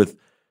much with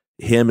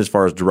him as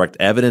far as direct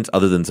evidence,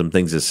 other than some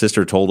things his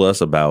sister told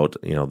us about,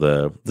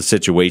 the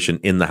situation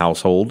in the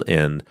household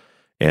and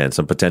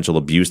some potential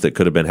abuse that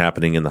could have been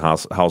happening in the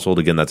household.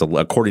 Again, that's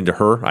according to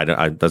her.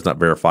 That's not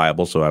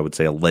verifiable, so I would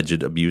say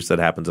alleged abuse that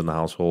happens in the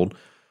household.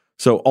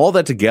 So all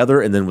that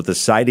together, and then with the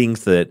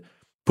sightings that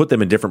put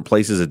them in different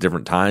places at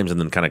different times, and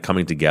then kind of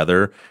coming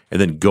together,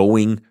 and then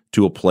going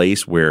to a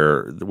place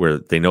where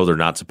they know they're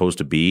not supposed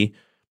to be,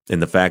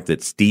 and the fact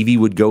that Stevie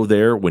would go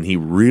there when he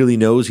really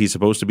knows he's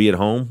supposed to be at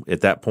home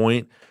at that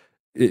point,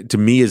 to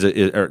me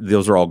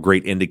those are all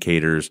great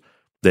indicators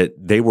that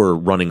they were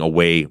running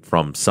away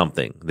from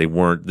something. They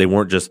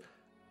weren't just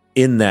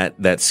in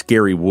that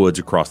scary woods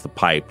across the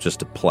pipe just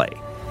to play.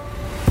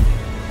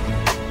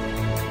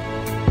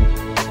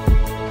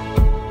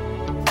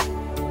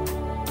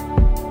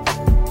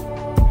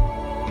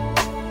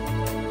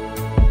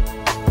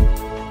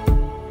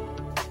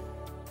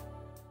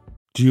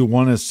 Do you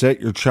want to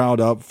set your child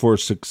up for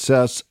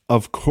success?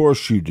 Of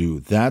course you do.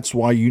 That's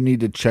why you need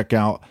to check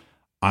out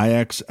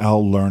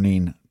IXL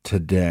Learning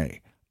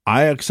today.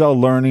 IXL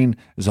Learning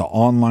is an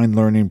online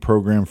learning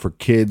program for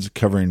kids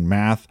covering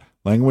math,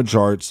 language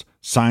arts,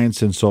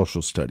 science, and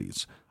social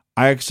studies.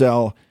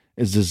 IXL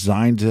is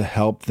designed to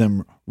help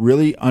them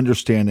really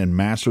understand and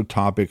master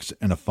topics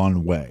in a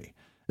fun way.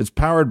 It's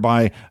powered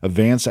by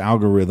advanced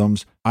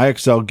algorithms.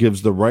 IXL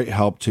gives the right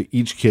help to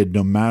each kid,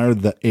 no matter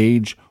the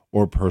age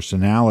or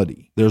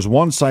personality. There's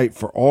one site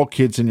for all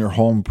kids in your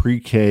home,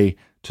 pre-K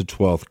to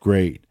 12th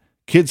grade.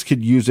 Kids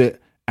could use it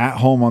at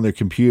home on their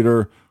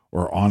computer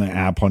or on an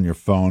app on your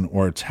phone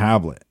or a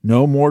tablet.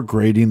 No more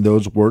grading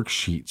those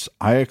worksheets.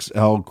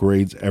 IXL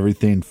grades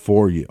everything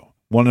for you.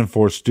 1 in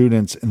 4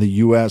 students in the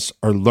U.S.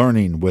 are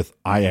learning with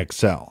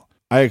IXL.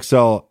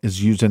 IXL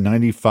is used in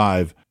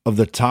 95 of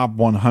the top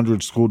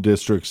 100 school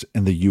districts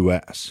in the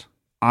U.S.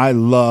 I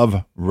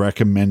love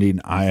recommending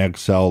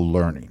IXL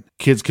Learning.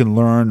 Kids can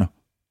learn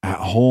at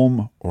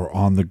home or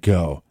on the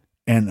go.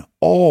 And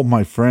all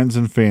my friends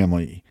and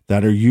family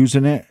that are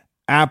using it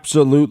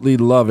absolutely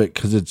love it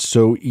because it's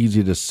so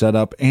easy to set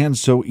up and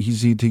so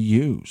easy to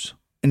use.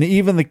 And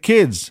even the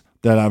kids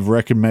that I've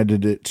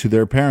recommended it to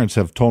their parents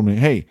have told me,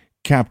 hey,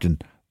 Captain,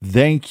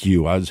 thank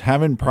you. I was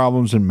having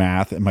problems in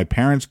math and my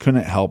parents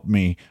couldn't help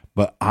me,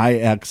 but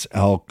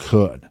IXL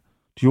could.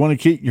 Do you want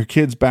to get your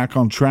kids back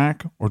on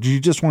track, or do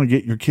you just want to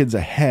get your kids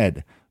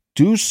ahead?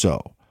 Do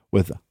so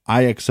with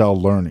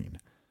IXL Learning.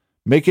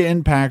 Make an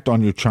impact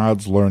on your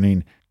child's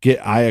learning. Get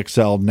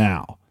IXL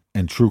now.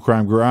 And True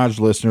Crime Garage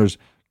listeners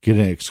get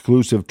an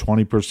exclusive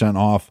 20%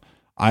 off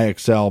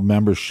IXL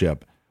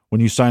membership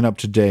when you sign up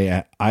today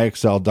at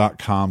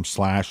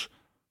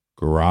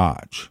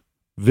IXL.com/garage.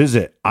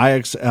 Visit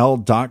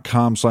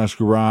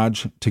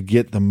IXL.com/garage to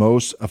get the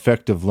most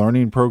effective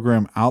learning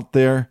program out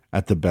there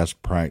at the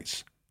best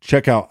price.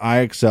 Check out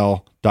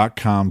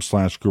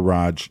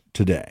IXL.com/garage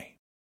today.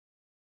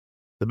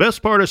 The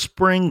best part of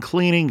spring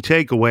cleaning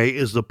takeaway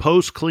is the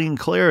post-clean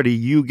clarity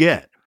you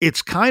get.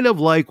 It's kind of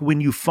like when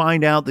you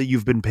find out that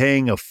you've been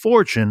paying a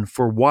fortune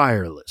for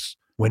wireless.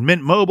 When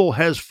Mint Mobile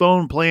has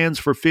phone plans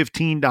for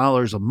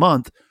 $15 a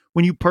month,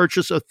 when you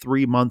purchase a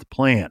 3-month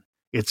plan.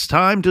 It's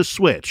time to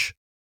switch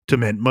to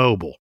Mint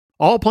Mobile.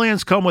 All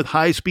plans come with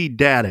high-speed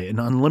data and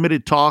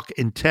unlimited talk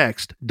and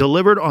text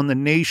delivered on the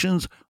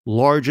nation's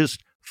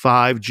largest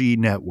 5G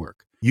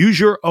network. Use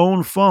your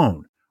own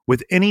phone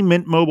with any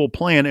Mint Mobile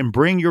plan and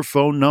bring your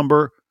phone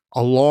number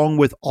along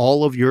with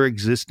all of your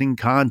existing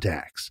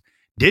contacts.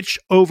 Ditch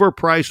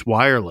overpriced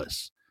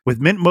wireless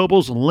with Mint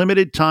Mobile's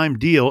limited time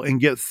deal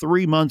and get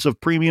 3 months of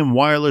premium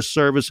wireless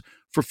service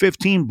for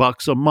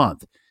 $15 a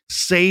month.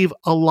 Save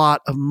a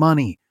lot of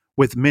money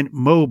with Mint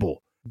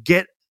Mobile.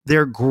 Get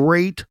their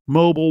great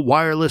mobile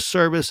wireless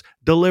service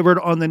delivered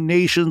on the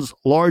nation's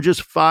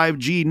largest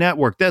 5G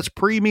network. That's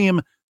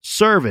premium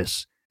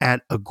service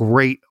at a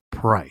great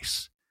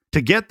price.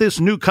 To get this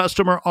new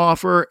customer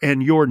offer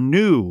and your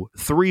new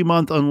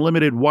 3-month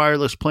unlimited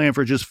wireless plan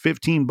for just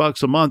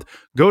 $15 a month,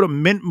 go to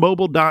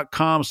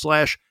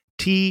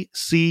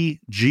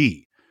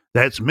mintmobile.com/TCG.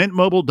 That's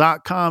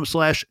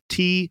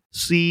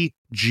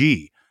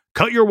mintmobile.com/TCG.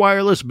 Cut your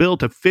wireless bill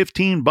to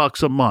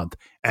 $15 a month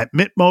at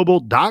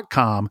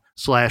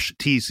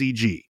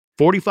mintmobile.com/TCG.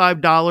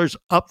 $45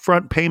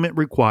 upfront payment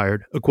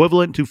required,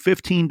 equivalent to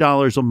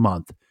 $15 a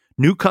month.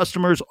 New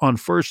customers on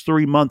first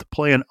 3-month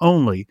plan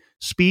only.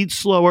 Speed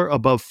slower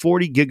above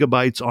 40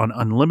 gigabytes on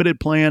unlimited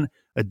plan.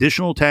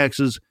 Additional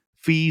taxes,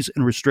 fees,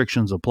 and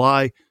restrictions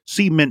apply.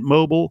 See Mint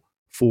Mobile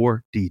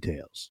for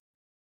details.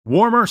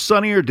 Warmer,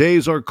 sunnier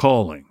days are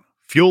calling.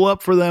 Fuel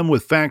up for them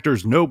with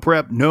Factor's no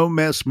prep, no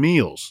mess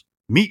meals.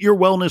 Meet your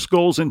wellness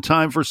goals in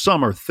time for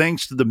summer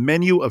thanks to the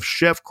menu of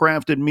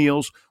chef-crafted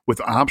meals with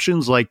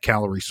options like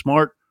Calorie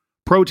Smart,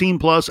 Protein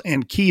Plus,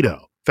 and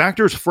Keto.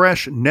 Factor's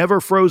fresh,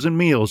 never-frozen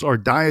meals are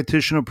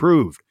dietitian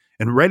approved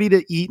and ready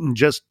to eat in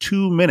just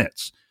 2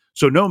 minutes.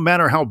 So no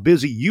matter how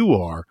busy you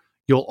are,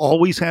 you'll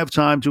always have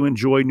time to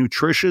enjoy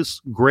nutritious,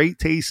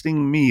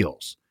 great-tasting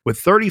meals. With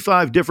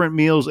 35 different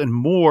meals and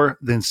more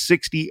than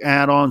 60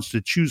 add-ons to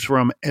choose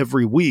from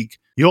every week,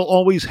 you'll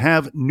always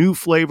have new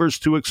flavors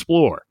to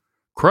explore.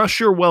 Crush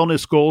your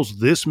wellness goals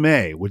this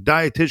May with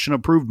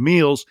dietitian-approved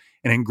meals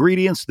and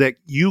ingredients that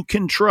you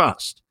can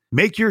trust.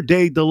 Make your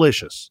day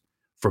delicious,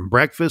 from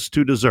breakfast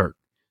to dessert.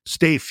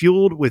 Stay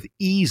fueled with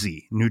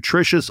easy,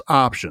 nutritious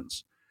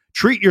options.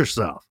 Treat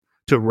yourself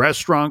to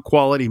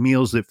restaurant-quality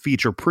meals that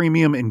feature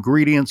premium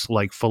ingredients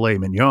like filet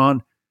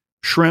mignon,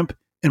 shrimp,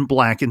 and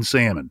blackened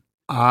salmon.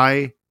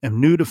 I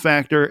am new to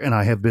Factor, and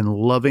I have been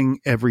loving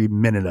every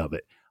minute of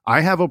it.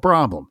 I have a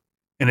problem,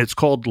 and it's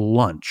called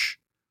lunch.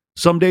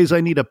 Some days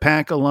I need to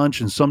pack a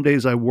lunch, and some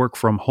days I work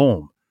from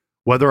home.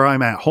 Whether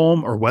I'm at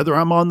home or whether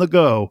I'm on the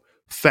go,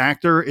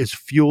 Factor is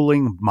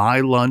fueling my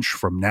lunch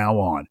from now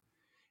on.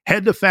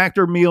 Head to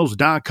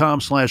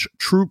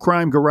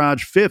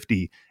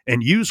factormeals.com/truecrimegarage50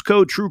 and use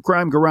code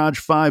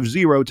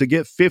truecrimegarage50 to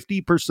get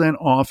 50%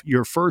 off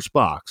your first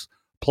box,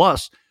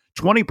 plus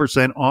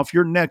 20% off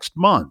your next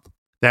month.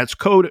 That's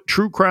code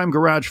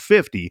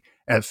truecrimegarage50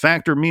 at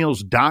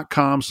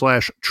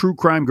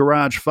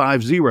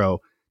factormeals.com/truecrimegarage50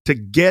 to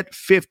get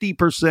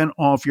 50%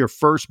 off your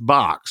first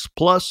box,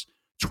 plus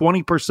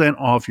 20%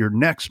 off your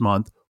next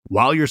month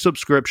while your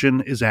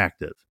subscription is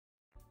active.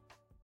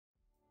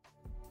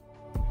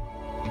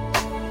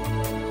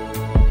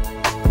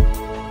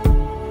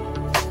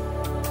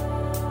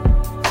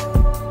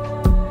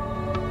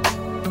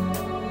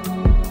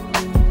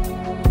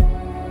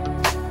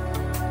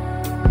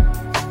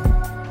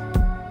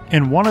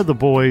 And one of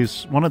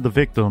the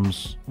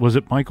victims, was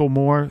it Michael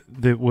Moore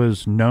that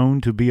was known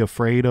to be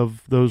afraid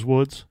of those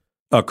woods?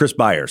 Chris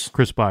Byers.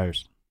 Chris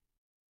Byers.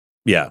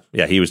 Yeah,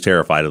 he was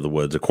terrified of the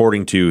woods,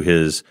 according to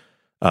his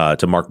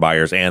to Mark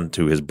Byers and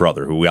to his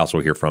brother, who we also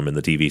hear from in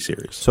the TV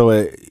series.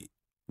 So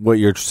what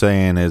you're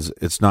saying is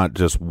it's not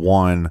just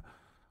one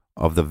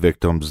of the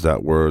victims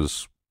that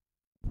was,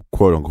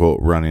 quote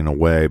unquote, running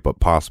away, but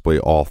possibly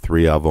all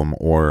three of them,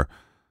 or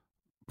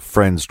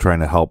friends trying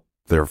to help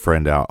their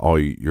friend out. Oh,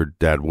 your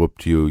dad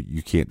whooped you.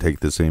 You can't take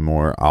this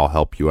anymore. I'll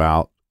help you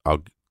out.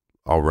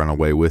 I'll run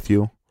away with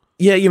you.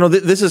 Yeah,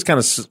 this is kind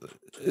of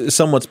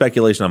somewhat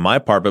speculation on my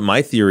part, but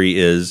my theory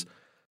is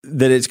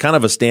that it's kind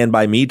of a Stand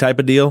By Me type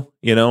of deal,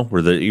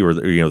 where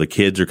the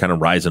kids are kind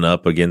of rising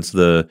up against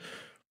the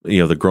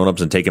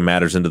grown-ups and taking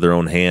matters into their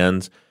own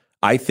hands.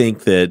 I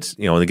think that,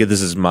 and again,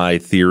 this is my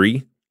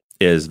theory,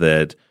 is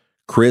that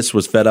Chris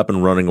was fed up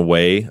and running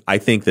away. I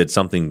think that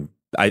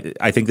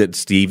I think that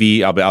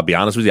Stevie, I'll be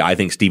honest with you, I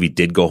think Stevie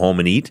did go home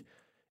and eat,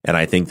 and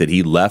I think that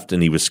he left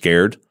and he was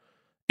scared.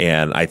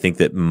 And I think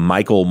that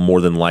Michael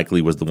more than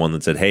likely was the one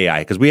that said, hey,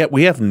 because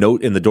we have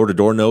note in the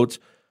door-to-door notes,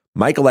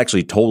 Michael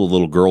actually told a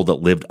little girl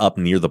that lived up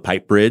near the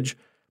pipe bridge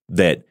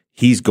that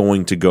he's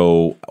going to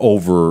go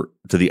over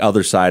to the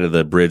other side of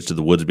the bridge to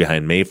the woods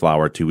behind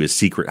Mayflower to his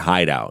secret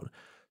hideout.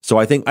 So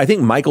I think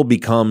Michael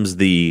becomes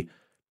the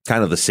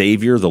kind of the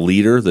savior, the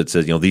leader that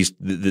says,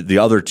 the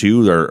other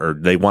two are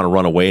they want to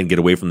run away and get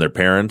away from their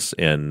parents,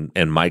 and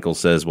Michael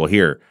says, well,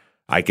 here,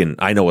 I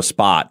know a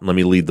spot. Let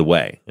me lead the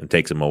way, and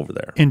takes him over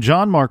there. And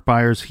John Mark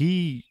Byers,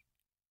 he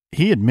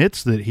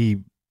admits that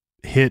he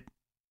hit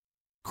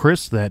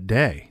Chris that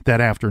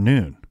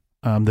afternoon,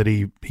 that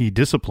he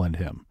disciplined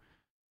him.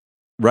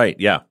 Right.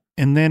 Yeah.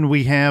 And then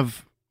we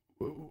have,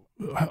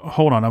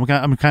 hold on,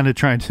 I'm kind of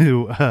trying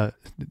to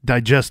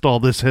digest all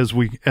this as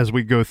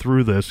we go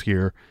through this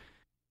here.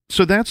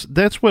 So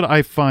that's what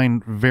I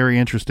find very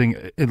interesting,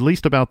 at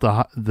least about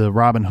the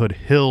Robin Hood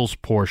Hills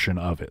portion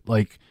of it.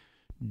 Like,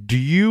 do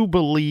you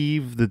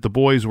believe that the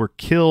boys were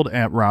killed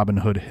at Robin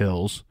Hood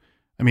Hills?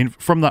 I mean,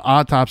 from the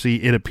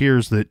autopsy, it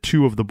appears that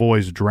 2 of the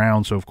boys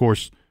drowned. So of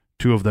course,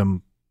 2 of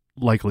them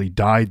likely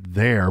died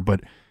there, but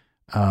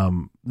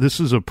this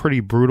is a pretty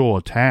brutal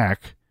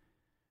attack.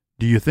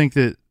 Do you think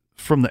that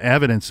from the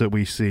evidence that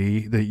we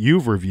see, that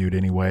you've reviewed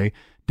anyway,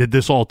 did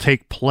this all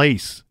take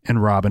place in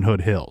Robin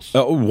Hood Hills?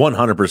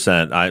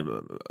 100%.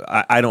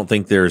 I don't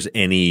think there's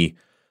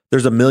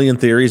a million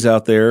theories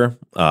out there,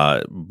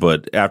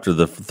 but after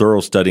the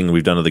thorough studying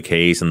we've done of the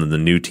case and then the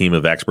new team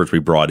of experts we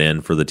brought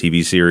in for the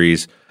TV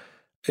series,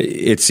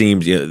 it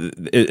seems,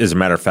 as a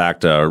matter of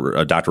fact,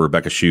 Dr.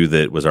 Rebecca Shue,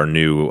 that was our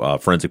new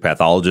forensic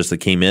pathologist that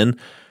came in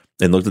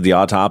and looked at the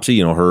autopsy,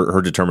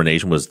 her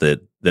determination was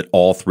that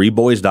all 3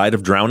 boys died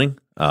of drowning.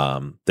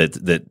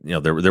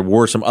 There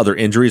were some other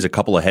injuries, a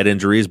couple of head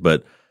injuries,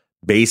 but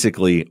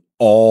basically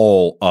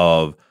all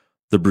of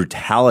the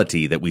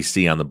brutality that we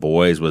see on the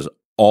boys was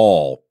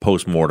all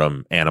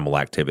postmortem animal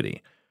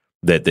activity.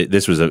 That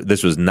this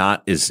was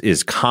not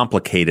as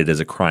complicated as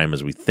a crime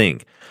as we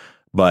think.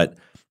 But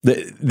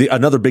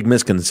another big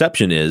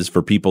misconception is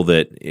for people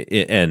that,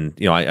 and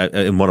I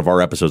in one of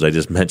our episodes I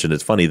just mentioned,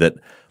 it's funny that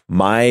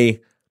my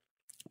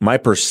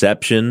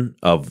perception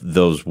of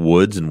those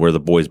woods and where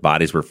the boys'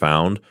 bodies were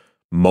found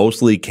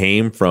mostly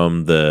came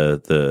from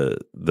the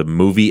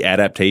movie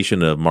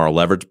adaptation of Marl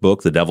Everett's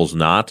book, The Devil's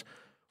Knot.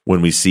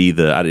 When we see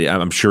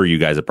I'm sure you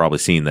guys have probably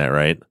seen that,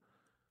 right?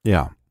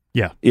 Yeah.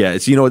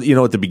 It's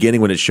at the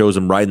beginning when it shows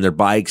them riding their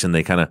bikes and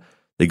they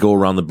go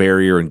around the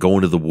barrier and go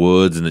into the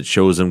woods, and it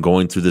shows them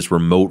going through this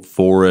remote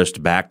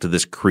forest back to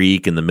this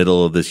creek in the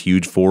middle of this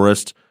huge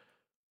forest.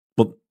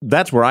 Well,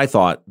 that's where I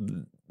thought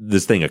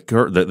this thing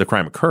occurred, the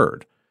crime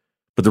occurred.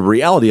 But the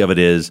reality of it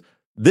is,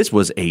 this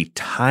was a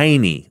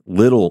tiny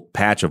little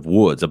patch of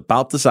woods,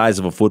 about the size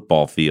of a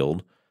football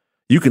field.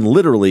 You can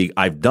literally,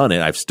 I've done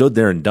it, I've stood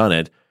there and done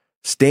it,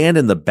 stand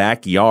in the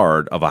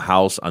backyard of a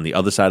house on the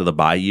other side of the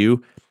bayou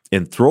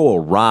and throw a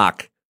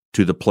rock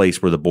to the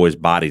place where the boys'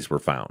 bodies were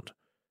found.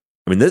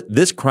 I mean,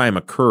 this crime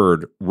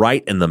occurred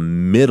right in the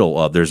middle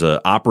of, there's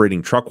a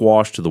operating truck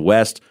wash to the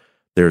west,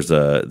 there's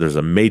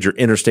a major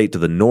interstate to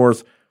the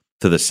north.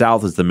 To the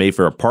south is the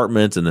Mayfair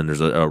Apartments, and then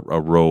there's a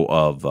row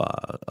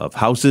of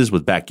houses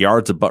with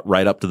backyards that butt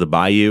right up to the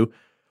bayou.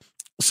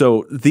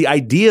 So the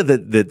idea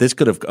that this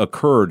could have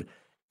occurred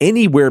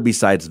anywhere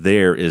besides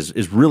there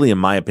is really, in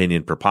my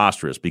opinion,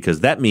 preposterous, because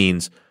that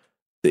means,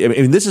 I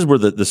mean, this is where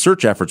the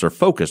search efforts are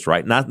focused,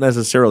 right? Not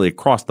necessarily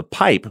across the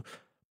pipe,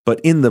 but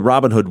in the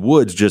Robin Hood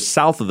Woods, just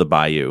south of the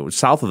bayou,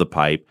 south of the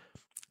pipe.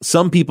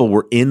 Some people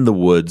were in the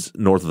woods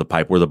north of the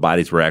pipe where the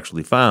bodies were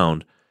actually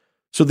found.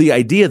 So the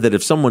idea that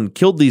if someone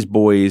killed these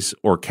boys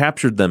or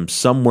captured them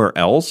somewhere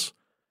else,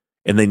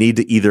 and they need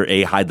to either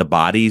hide the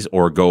bodies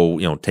or go,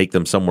 take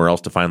them somewhere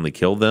else to finally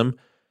kill them,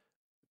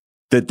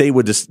 that they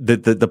would just,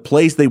 that the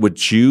place they would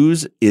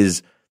choose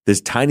is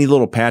this tiny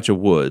little patch of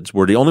woods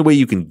where the only way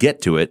you can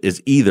get to it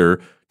is either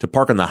to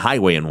park on the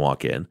highway and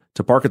walk in,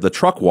 to park at the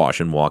truck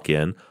wash and walk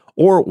in,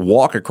 or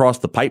walk across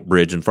the pipe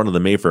bridge in front of the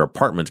Mayfair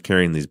Apartments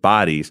carrying these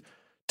bodies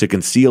to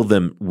conceal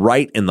them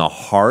right in the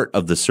heart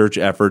of the search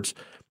efforts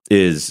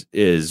is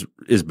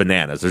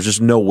bananas. There's just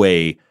no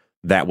way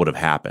that would have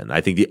happened. I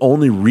think the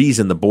only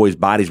reason the boys'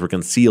 bodies were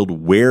concealed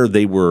where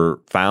they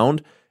were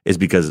found is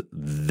because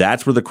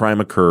that's where the crime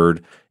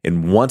occurred.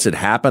 And once it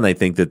happened, I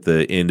think that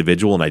the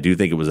individual, and I do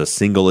think it was a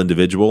single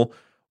individual,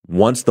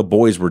 once the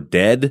boys were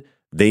dead,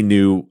 they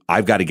knew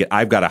I've got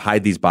to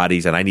hide these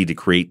bodies, and I need to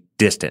create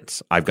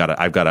distance. I've got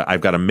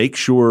to make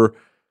sure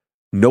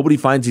nobody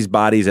finds these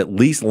bodies at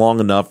least long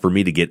enough for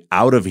me to get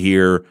out of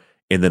here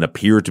and then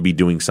appear to be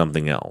doing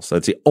something else.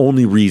 That's the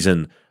only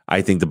reason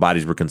I think the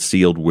bodies were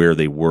concealed where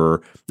they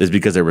were, is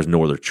because there was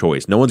no other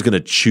choice. No one's going to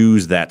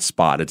choose that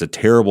spot. It's a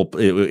terrible,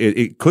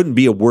 it couldn't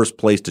be a worse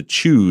place to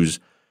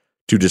choose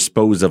to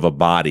dispose of a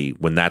body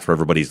when that's where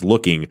everybody's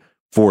looking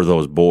for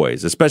those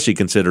boys, especially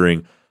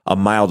considering a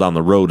mile down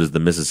the road is the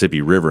Mississippi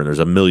River, and there's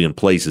a million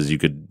places you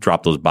could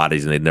drop those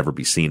bodies and they'd never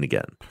be seen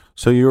again.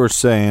 So you were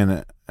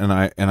saying, and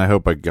I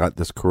hope I got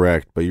this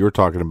correct, but you were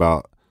talking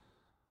about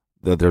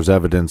that there's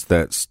evidence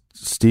that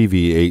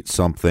Stevie ate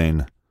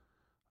something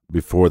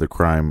before the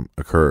crime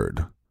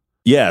occurred.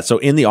 Yeah, so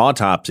in the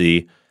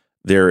autopsy,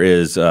 there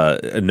is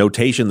a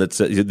notation that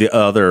says the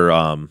other.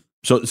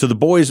 So the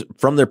boys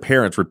from their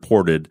parents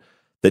reported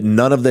that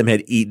none of them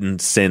had eaten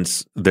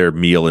since their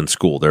meal in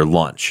school, their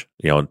lunch,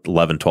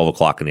 11, 12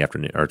 o'clock in the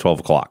afternoon, or 12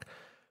 o'clock.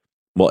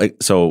 Well,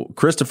 so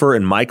Christopher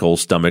and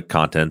Michael's stomach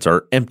contents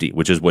are empty,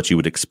 which is what you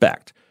would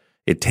expect.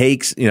 It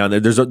takes,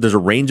 there's a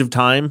range of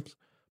time,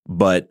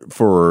 but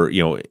for,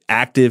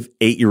 active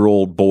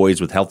 8-year-old boys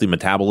with healthy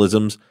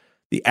metabolisms,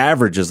 the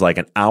average is like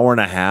an hour and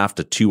a half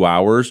to 2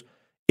 hours.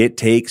 It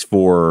takes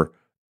for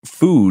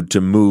food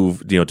to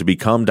move, to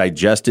become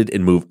digested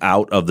and move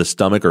out of the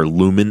stomach, or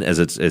lumen, as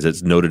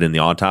it's noted in the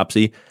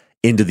autopsy,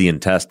 into the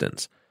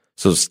intestines.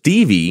 So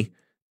Stevie,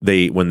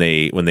 when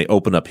they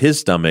open up his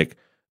stomach,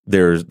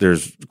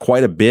 there's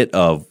quite a bit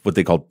of what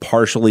they call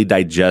partially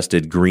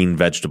digested green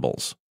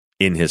vegetables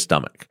in his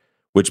stomach,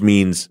 which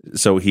means,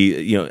 so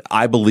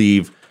I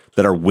believe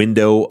that our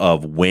window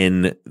of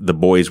when the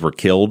boys were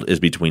killed is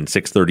between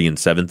 6:30 and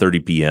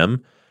 7:30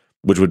 p.m.,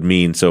 which would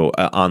mean,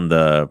 on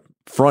the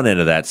front end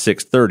of that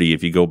 6:30,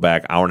 if you go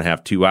back hour and a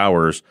half, 2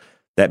 hours,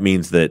 that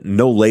means that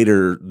no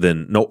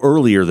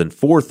earlier than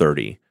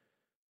 4:30,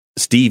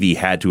 Stevie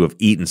had to have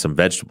eaten some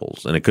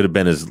vegetables, and it could have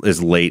been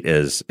as late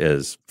as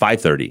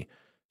 5:30,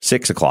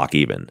 6 o'clock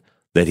even,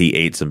 that he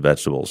ate some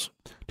vegetables.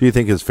 Do you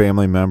think his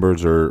family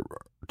members are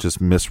just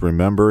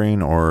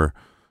misremembering, or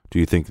do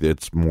you think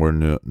it's more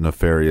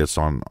nefarious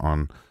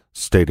on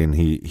stating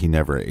he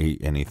never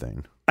ate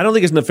anything? I don't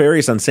think it's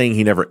nefarious on saying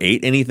he never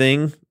ate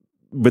anything,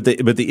 but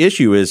the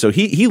issue is, so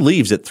he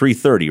leaves at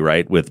 3:30,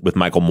 right, with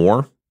Michael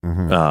Moore,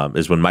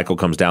 is when Michael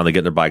comes down, they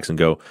get their bikes and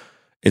go.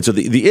 And so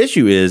the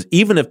issue is,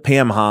 even if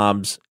Pam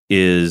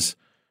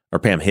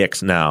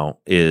Hicks now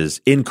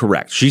is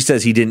incorrect, she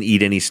says he didn't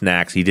eat any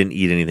snacks, he didn't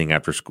eat anything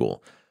after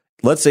school.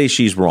 Let's say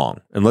she's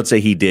wrong, and let's say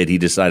he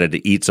decided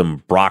to eat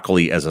some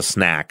broccoli as a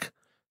snack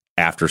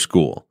after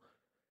school.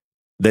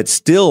 That's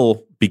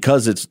still,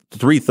 because it's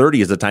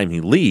 3:30 is the time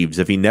he leaves,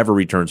 if he never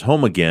returns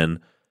home again,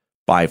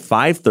 by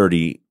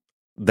 5:30,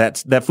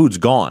 that food's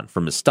gone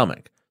from his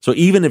stomach. So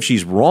even if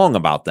she's wrong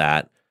about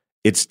that,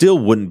 it still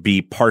wouldn't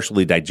be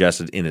partially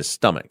digested in his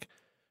stomach.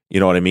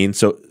 You know what I mean?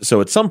 So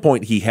at some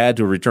point he had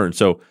to return.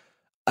 So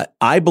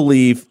I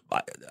believe,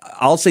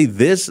 I'll say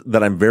this,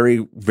 that I'm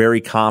very, very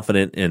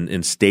confident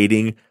in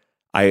stating,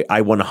 I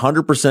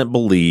 100%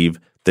 believe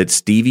that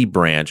Stevie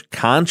Branch,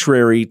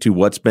 contrary to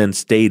what's been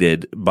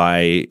stated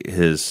by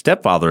his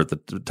stepfather at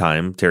the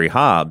time, Terry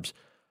Hobbs,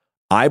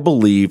 I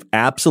believe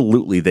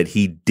absolutely that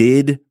he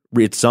did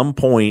at some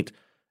point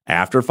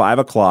after 5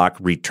 o'clock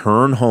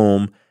return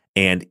home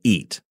and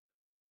eat.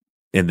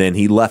 And then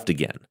he left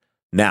again.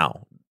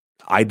 Now,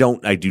 I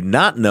do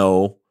not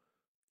know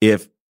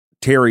if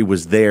Terry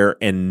was there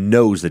and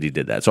knows that he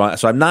did that. So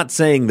I'm not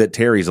saying that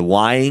Terry's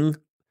lying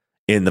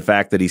in the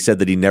fact that he said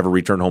that he never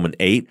returned home and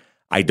ate.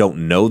 I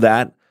don't know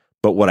that.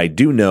 But what I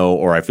do know,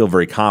 or I feel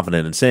very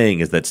confident in saying,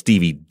 is that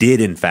Stevie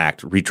did in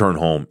fact return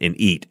home and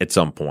eat at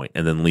some point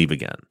and then leave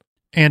again.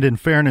 And in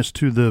fairness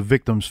to the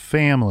victims'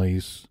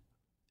 families,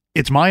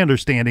 it's my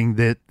understanding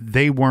that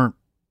they weren't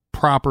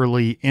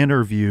properly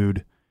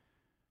interviewed.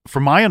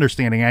 From my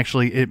understanding,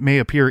 actually, it may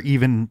appear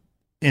even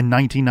in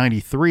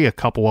 1993, a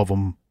couple of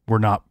them were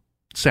not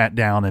sat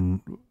down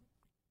and,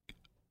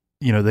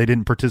 they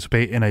didn't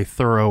participate in a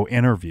thorough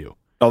interview.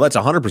 Oh, that's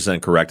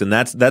 100% correct. And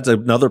that's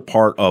another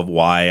part of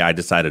why I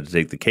decided to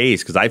take the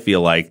case, because I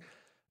feel like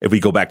if we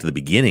go back to the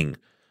beginning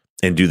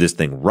and do this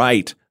thing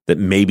right, that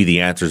maybe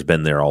the answer's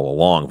been there all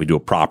along if we do a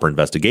proper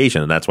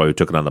investigation. And that's why we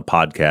took it on the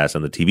podcast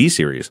and the TV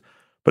series.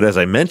 But as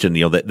I mentioned,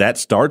 that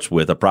starts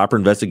with a proper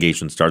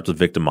investigation, starts with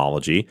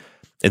victimology.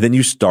 And then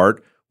you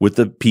start with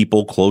the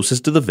people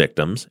closest to the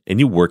victims and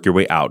you work your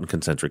way out in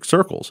concentric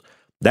circles.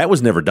 That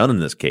was never done in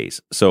this case.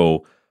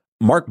 So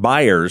Mark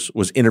Byers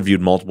was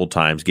interviewed multiple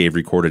times, gave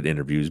recorded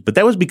interviews, but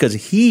that was because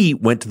he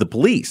went to the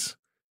police.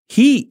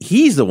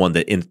 He's the one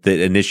that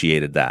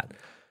initiated that.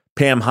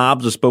 Pam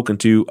Hobbs was spoken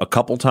to a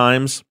couple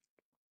times.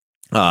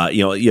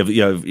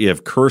 You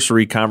have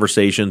cursory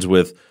conversations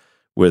with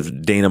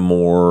Dana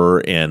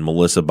Moore and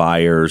Melissa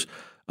Byers.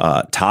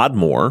 Todd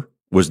Moore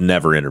was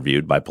never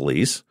interviewed by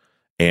police,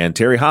 and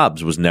Terry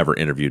Hobbs was never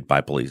interviewed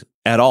by police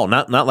at all.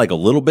 Not like a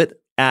little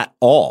bit at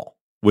all,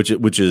 which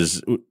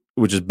is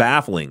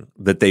baffling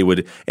that they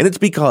would, and it's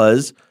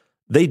because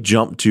they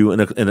jumped to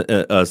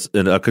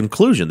a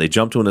conclusion. They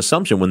jumped to an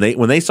assumption when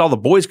they saw the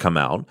boys come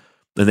out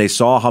and they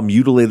saw how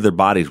mutilated their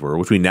bodies were,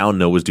 which we now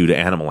know was due to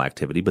animal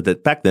activity, but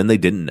that back then they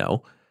didn't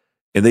know,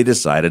 and they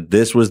decided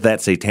this was that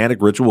satanic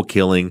ritual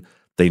killing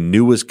they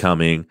knew was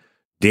coming.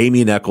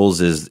 Damien Eccles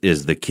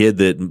is the kid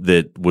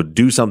that would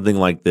do something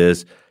like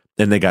this,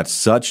 and they got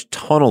such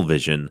tunnel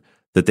vision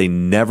that they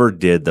never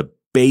did the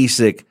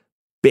basic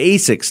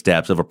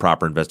steps of a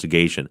proper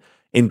investigation,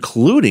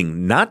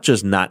 including not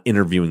just not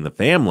interviewing the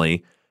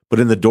family, but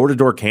in the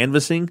door-to-door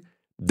canvassing,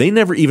 they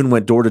never even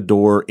went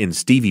door-to-door in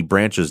Stevie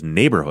Branch's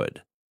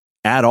neighborhood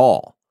at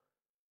all.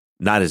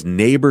 Not his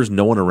neighbors,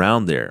 no one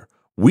around there.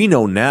 We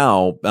know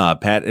now,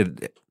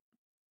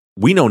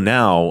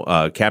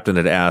 Captain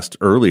had asked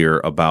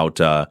earlier about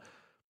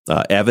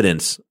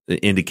evidence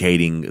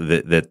indicating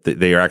that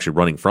they are actually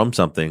running from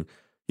something.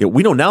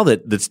 We know now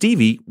that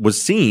Stevie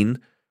was seen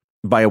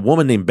by a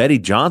woman named Betty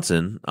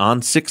Johnson on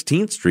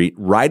 16th Street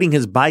riding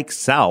his bike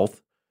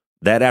south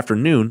that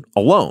afternoon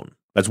alone.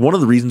 That's one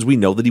of the reasons we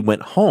know that he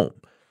went home.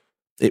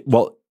 The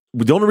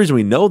only reason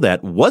we know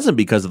that wasn't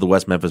because of the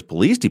West Memphis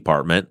Police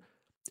Department.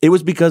 It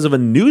was because of a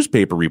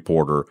newspaper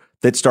reporter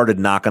that started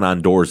knocking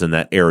on doors in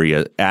that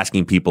area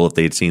asking people if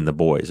they had seen the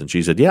boys. And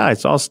she said, yeah, I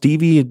saw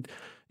Stevie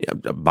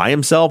by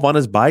himself on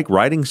his bike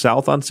riding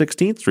south on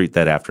 16th Street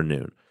that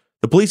afternoon.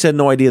 The police had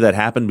no idea that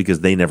happened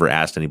because they never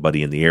asked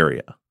anybody in the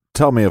area.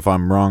 Tell me if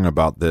I'm wrong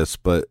about this,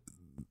 but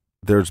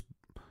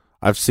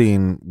I've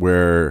seen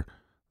where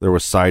there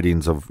was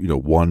sightings of,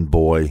 one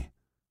boy,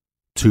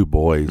 two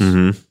boys,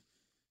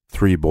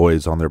 three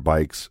boys on their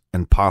bikes,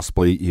 and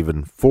possibly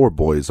even four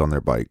boys on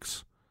their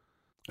bikes.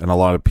 And a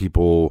lot of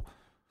people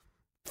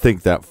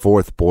think that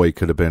fourth boy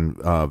could have been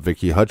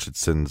Vicky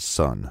Hutchinson's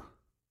son.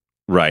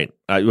 Right,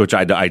 which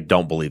I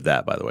don't believe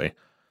that, by the way.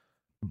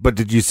 But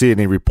did you see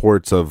any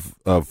reports of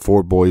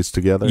four boys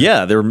together?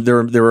 Yeah, there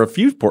were a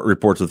few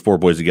reports with four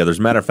boys together. As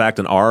a matter of fact,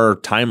 in our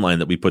timeline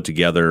that we put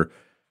together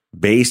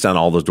based on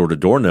all those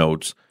door-to-door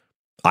notes,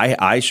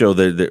 I show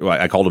that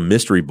I called him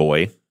Mystery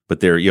Boy,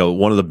 but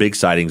one of the big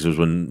sightings was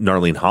when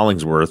Narlene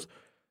Hollingsworth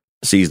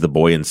sees the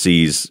boy and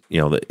sees,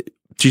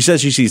 she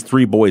says she sees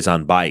three boys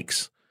on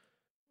bikes.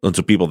 And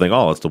so people think,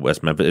 it's the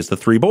West Memphis, it's the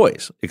three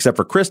boys. Except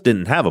for Chris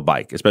didn't have a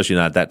bike, especially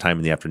not at that time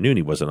in the afternoon.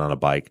 He wasn't on a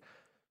bike.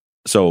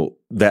 So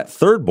that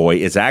third boy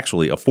is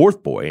actually a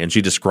fourth boy, and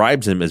she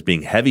describes him as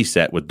being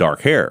heavyset with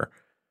dark hair.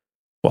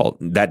 Well,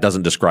 that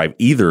doesn't describe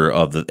either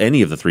of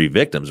any of the three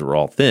victims who were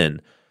all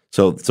thin.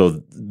 So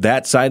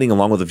that sighting,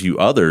 along with a few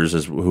others,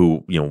 is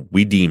who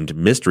we deemed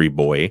Mystery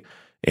Boy.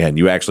 And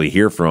you actually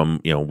hear from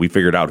we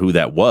figured out who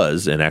that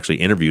was and actually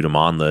interviewed him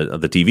on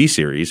the TV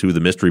series, who the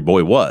Mystery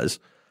Boy was.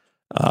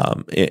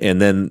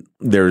 And then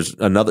there's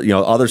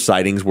other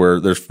sightings where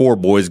there's four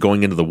boys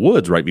going into the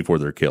woods right before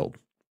they're killed.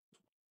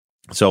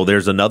 So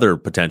there's another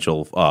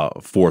potential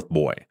fourth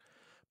boy,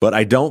 but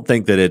I don't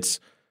think that it's.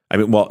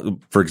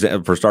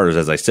 For starters,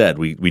 as I said,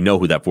 we know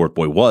who that fourth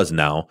boy was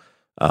now,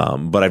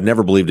 but I've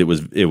never believed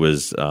it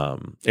was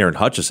Aaron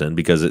Hutchison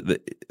because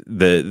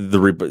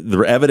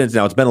the evidence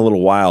now. It's been a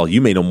little while.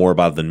 You may know more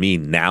about it than me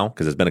now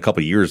because it's been a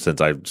couple of years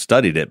since I've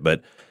studied it,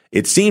 but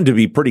it seemed to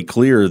be pretty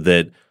clear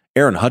that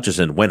Aaron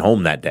Hutchison went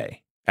home that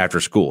day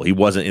after school. He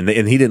wasn't,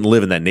 and he didn't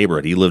live in that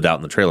neighborhood. He lived out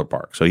in the trailer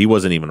park, so he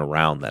wasn't even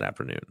around that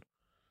afternoon.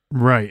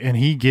 Right, and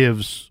he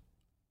gives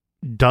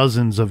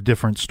dozens of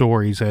different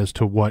stories as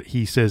to what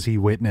he says he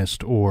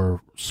witnessed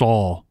or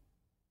saw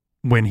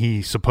when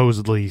he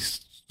supposedly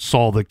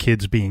saw the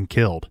kids being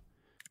killed.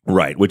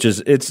 Right, which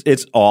is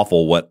it's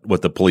awful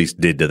what the police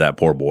did to that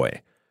poor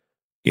boy.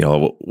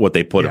 What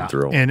they put him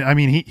through. And I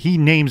mean he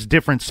names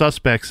different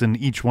suspects in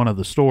each one of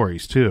the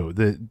stories too.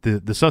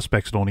 The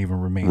suspects don't even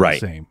remain the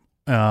same.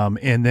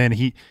 And then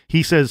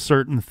he says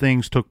certain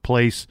things took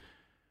place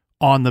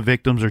on the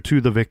victims or to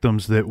the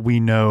victims that we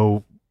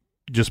know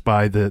just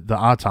by the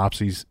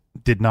autopsies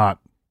did not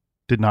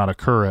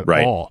occur at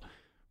all.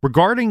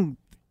 Regarding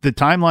the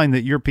timeline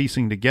that you're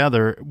piecing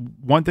together,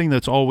 one thing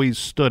that's always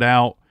stood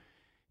out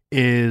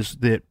is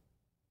that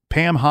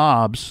Pam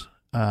Hobbs,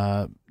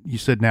 you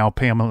said now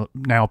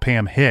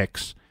Pam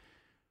Hicks,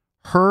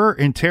 her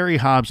and Terry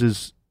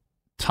Hobbs's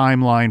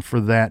timeline for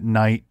that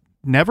night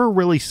never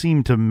really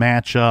seemed to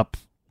match up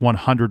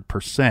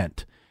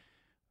 100%.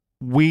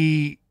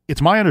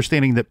 It's my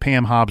understanding that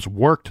Pam Hobbs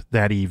worked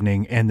that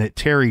evening and that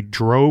Terry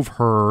drove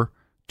her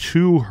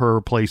to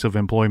her place of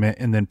employment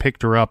and then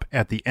picked her up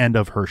at the end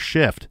of her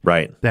shift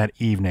that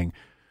evening.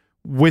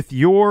 With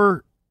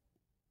your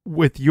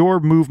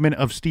movement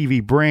of Stevie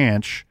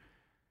Branch,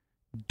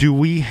 do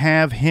we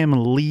have him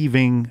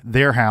leaving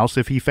their house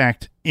if he, in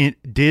fact,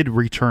 did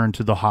return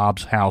to the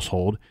Hobbs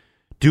household?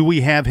 Do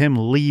we have him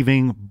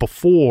leaving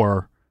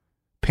before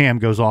Pam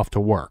goes off to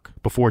work,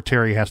 before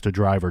Terry has to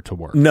drive her to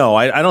work? No,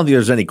 I don't think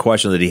there's any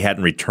question that he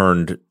hadn't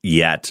returned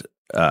yet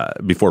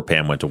before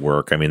Pam went to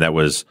work. I mean,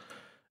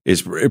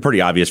 is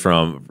pretty obvious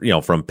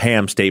from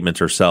Pam's statements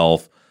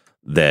herself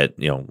that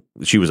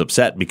she was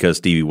upset because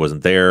Stevie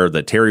wasn't there,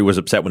 that Terry was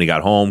upset when he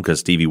got home because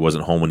Stevie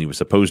wasn't home when he was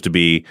supposed to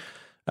be.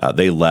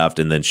 They left,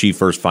 and then she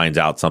first finds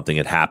out something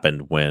had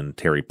happened when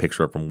Terry picks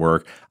her up from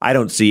work. I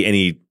don't see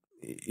any.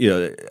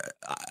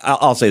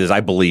 I'll say this: I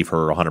believe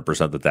her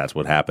 100% that that's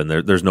what happened.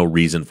 There's no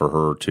reason for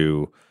her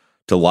to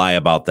lie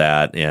about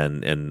that.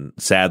 And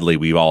sadly,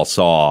 we all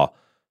saw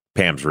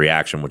Pam's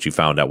reaction when she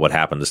found out what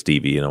happened to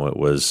Stevie. It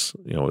was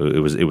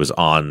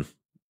on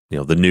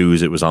the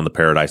news. It was on the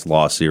Paradise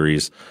Law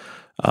series.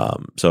 I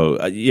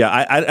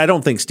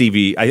don't think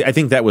Stevie. I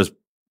think that was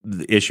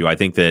the issue. I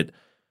think that.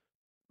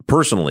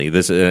 Personally,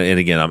 this, and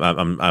again,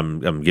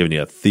 I'm giving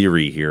you a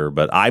theory here,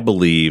 but I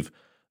believe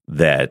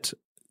that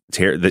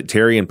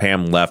Terry and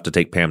Pam left to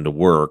take Pam to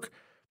work,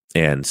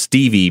 and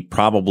Stevie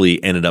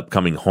probably ended up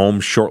coming home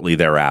shortly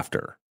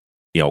thereafter.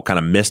 Kind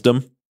of missed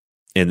him,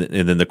 and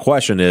then the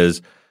question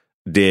is,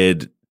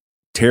 did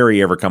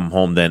Terry ever come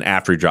home then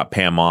after he dropped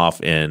Pam off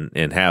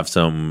and have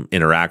some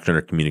interaction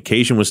or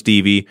communication with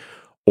Stevie,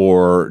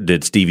 or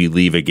did Stevie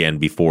leave again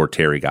before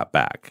Terry got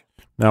back?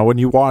 Now, when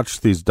you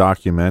watch these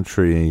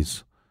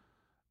documentaries.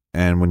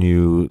 And when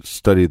you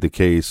study the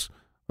case,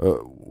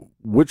 I'll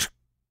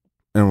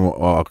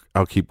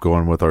keep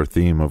going with our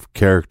theme of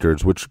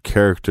characters. Which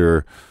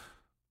character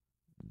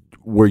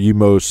were you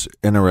most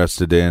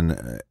interested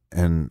in,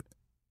 and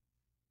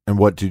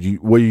what do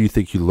you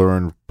think you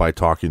learned by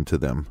talking to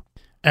them?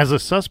 As a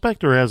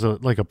suspect or as a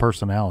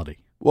personality?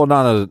 Well,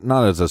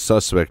 not as a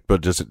suspect,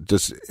 but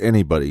just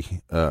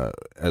anybody.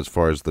 As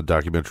far as the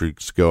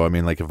documentaries go, I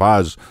mean, like if I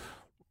was,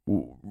 I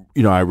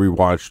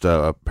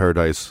rewatched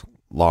Paradise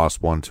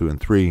Lost 1, 2, and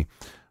 3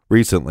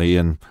 recently,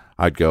 and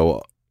I'd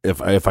go,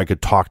 if I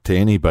could talk to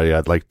anybody,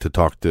 I'd like to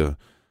talk to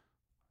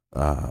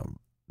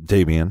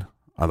Damien.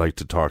 I'd like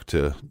to talk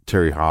to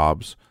Terry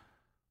Hobbs.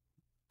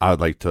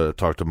 I'd like to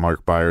talk to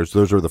Mark Byers.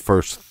 Those are the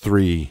first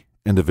 3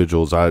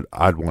 individuals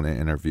I'd want to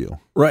interview.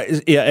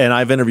 Right. Yeah, and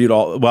I've interviewed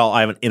I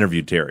haven't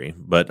interviewed Terry,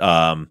 but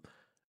I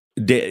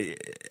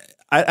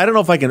don't know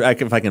if I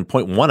can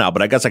point one out,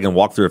 but I guess I can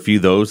walk through a few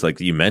of those like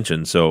you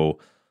mentioned. So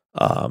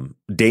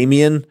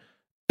Damien,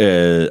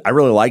 I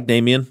really like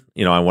Damien.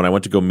 When I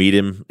went to go meet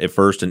him at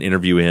first and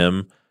interview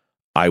him,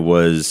 I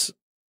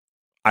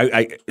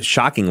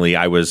shockingly,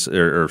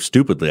 or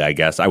stupidly, I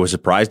guess, I was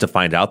surprised to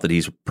find out that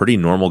he's a pretty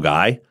normal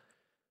guy.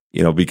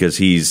 Because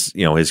he's,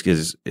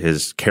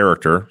 his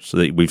character, so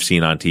that we've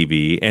seen on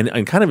TV,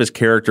 and kind of his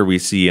character we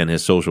see on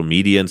his social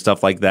media and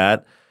stuff like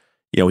that.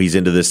 He's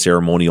into this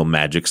ceremonial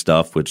magic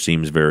stuff, which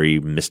seems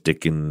very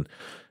mystic and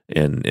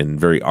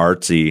very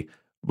artsy.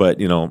 But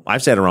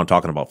I've sat around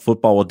talking about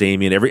football with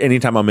Damien.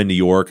 Anytime I'm in New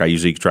York, I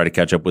usually try to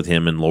catch up with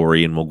him and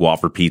Lori, and we'll go out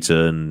for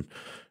pizza. And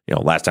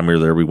last time we were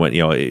there, we went.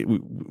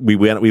 We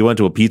went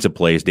to a pizza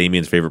place,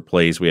 Damien's favorite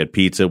place. We had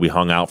pizza. We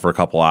hung out for a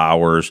couple of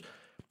hours.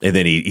 And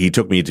then he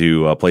took me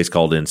to a place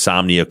called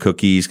Insomnia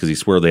Cookies because he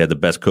swore they had the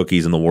best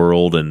cookies in the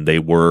world, and they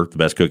were the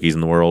best cookies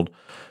in the world.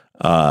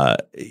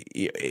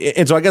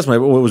 And so I guess what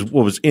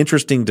was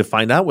interesting to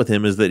find out with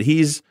him is that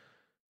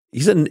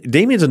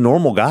Damien's a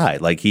normal guy.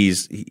 Like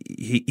he's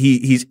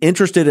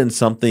interested in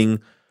something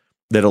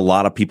that a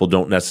lot of people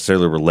don't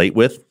necessarily relate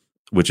with,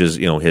 which is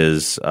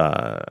his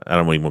I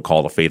don't even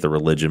call it a faith or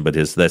religion, but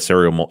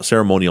that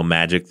ceremonial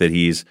magic that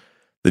he's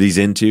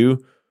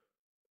into.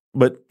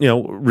 But,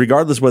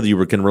 regardless whether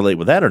you can relate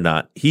with that or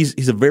not,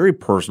 he's a very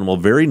personable,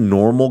 very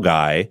normal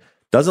guy,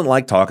 doesn't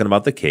like talking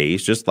about the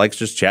case, just likes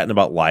chatting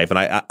about life. And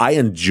I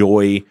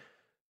enjoy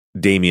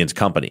Damien's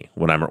company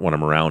when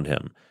I'm around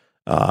him.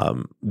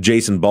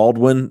 Jason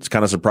Baldwin, it's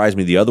kind of surprised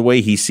me the other way.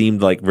 He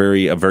seemed like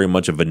very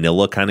much a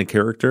vanilla kind of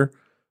character.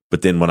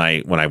 But then when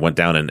I went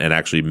down and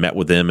actually met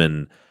with him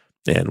and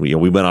we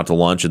went out to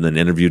lunch and then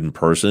interviewed in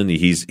person,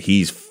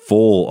 he's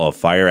full of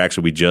fire.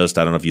 Actually, I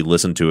don't know if you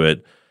listened to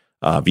it.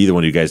 If either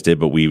one of you guys did,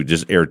 but we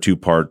just aired 2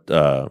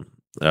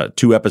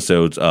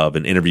 episodes of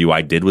an interview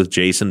I did with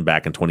Jason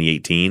back in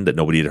 2018 that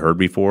nobody had heard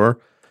before,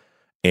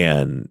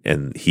 and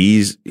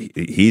he's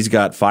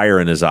got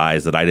fire in his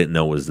eyes that I didn't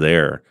know was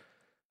there.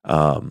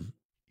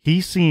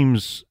 He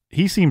seems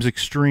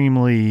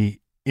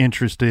extremely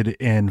interested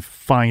in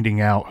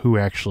finding out who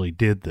actually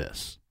did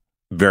this.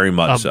 Very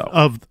much so.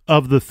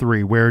 Of the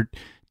 3, where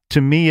to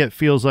me it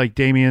feels like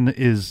Damien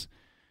is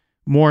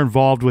more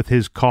involved with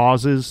his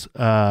causes.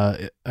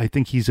 I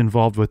think he's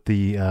involved with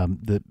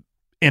the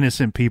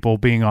innocent people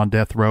being on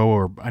death row,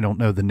 or I don't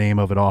know the name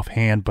of it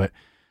offhand, but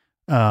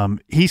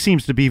he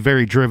seems to be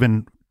very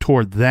driven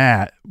toward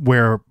that,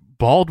 where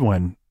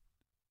Baldwin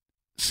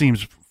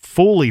seems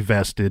fully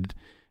invested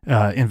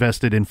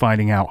in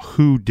finding out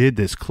who did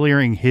this,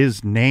 clearing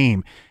his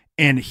name.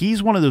 And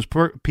he's one of those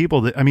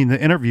people that,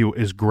 the interview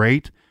is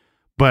great,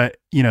 but,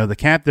 the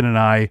captain and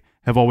I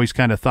have always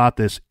kind of thought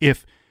this: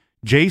 if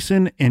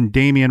Jason and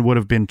Damien would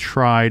have been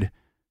tried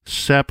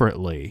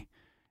separately,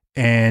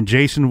 and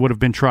Jason would have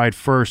been tried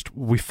first,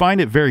 we find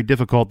it very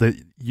difficult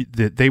that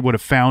they would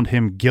have found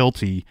him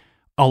guilty.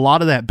 A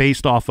lot of that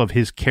based off of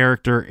his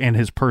character and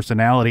his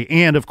personality,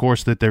 and of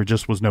course that there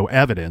just was no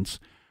evidence.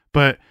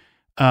 But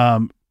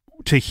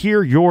to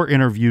hear your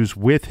interviews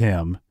with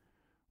him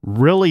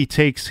really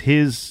takes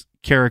his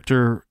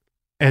character,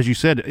 as you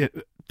said,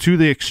 to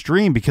the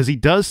extreme, because he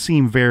does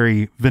seem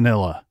very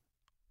vanilla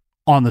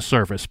on the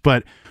surface.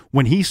 But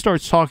when he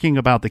starts talking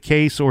about the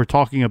case or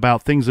talking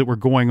about things that were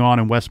going on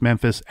in West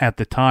Memphis at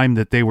the time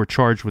that they were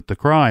charged with the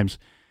crimes,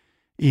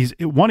 he's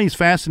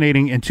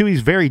fascinating, and 2,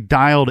 he's very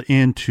dialed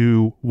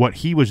into what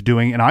he was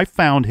doing. And I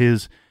found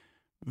his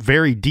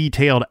very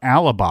detailed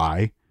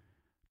alibi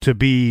to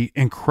be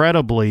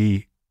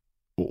incredibly,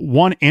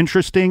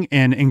 interesting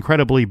and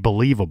incredibly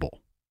believable.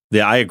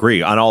 Yeah, I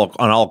agree. On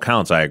all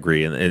counts, I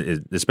agree.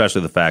 And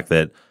especially the fact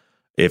that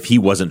if he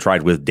wasn't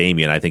tried with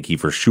Damien, I think he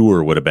for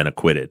sure would have been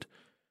acquitted.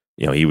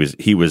 He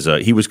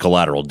was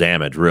collateral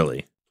damage,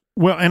 really.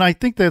 Well, and I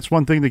think that's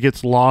one thing that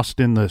gets lost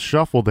in the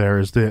shuffle there,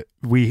 is that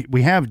we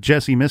have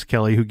Jesse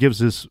Miskelly, who gives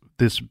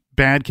this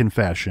bad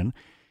confession.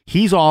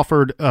 He's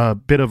offered a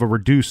bit of a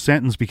reduced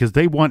sentence because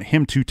they want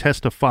him to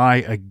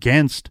testify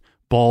against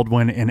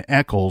Baldwin and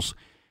Eccles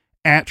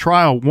at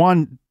trial.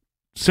 One,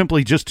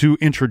 simply just to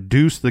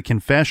introduce the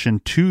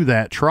confession to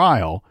that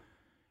trial.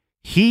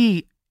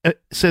 He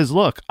says,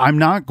 look, I'm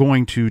not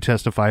going to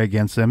testify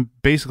against them,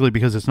 basically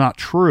because it's not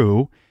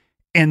true.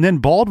 And then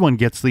Baldwin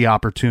gets the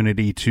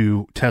opportunity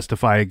to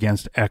testify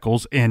against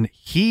Eccles, and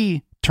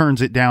he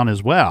turns it down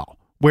as well,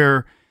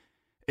 where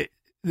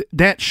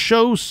that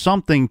shows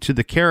something to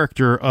the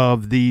character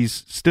of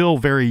these still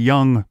very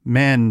young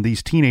men,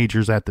 these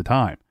teenagers at the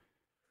time.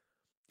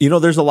 You know,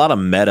 there's a lot of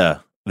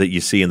meta that you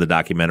see in the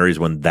documentaries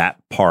when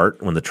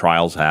the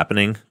trial's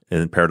happening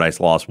in Paradise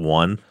Lost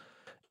 1,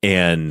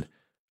 and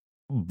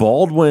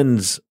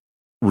Baldwin's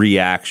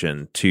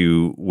reaction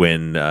to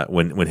when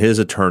his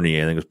attorney,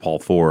 I think it was Paul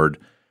Ford,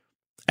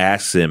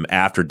 asks him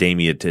after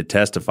Damien had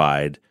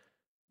testified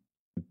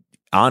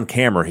on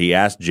camera, he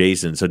asked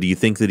Jason, so do you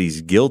think that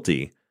he's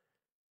guilty?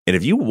 And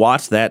if you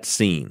watch that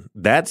scene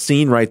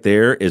right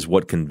there is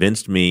what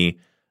convinced me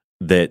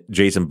that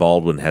Jason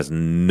Baldwin has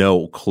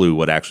no clue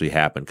what actually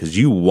happened, because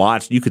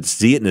you could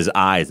see it in his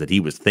eyes that he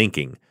was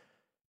thinking.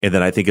 And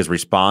then I think his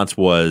response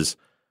was,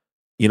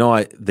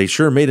 they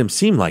sure made him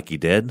seem like he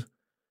did.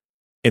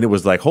 And it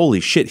was like, holy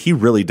shit, he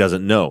really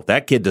doesn't know.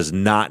 That kid does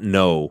not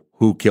know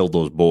who killed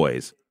those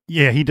boys.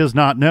 Yeah, he does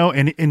not know.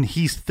 And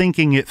he's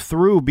thinking it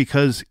through,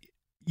 because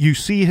you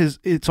see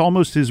it's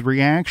almost his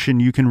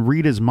reaction. You can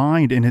read his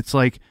mind, and it's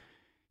like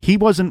he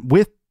wasn't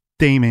with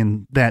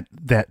Damien that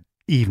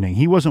evening.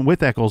 He wasn't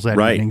with Eccles that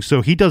evening.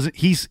 So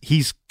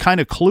he's kind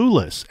of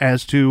clueless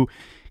as to,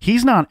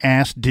 he's not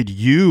asked, did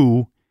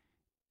you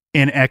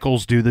and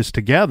Eccles do this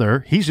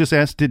together? He's just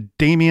asked, did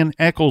Damien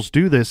Eccles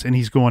do this? And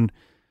he's going,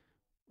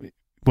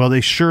 well,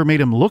 they sure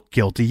made him look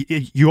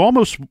guilty. You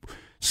almost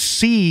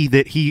see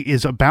that he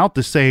is about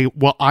to say,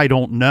 well, I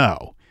don't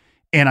know.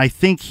 And I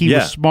think he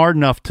was smart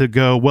enough to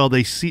go, well,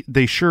 they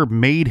sure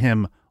made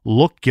him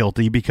look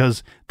guilty,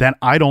 because that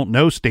I don't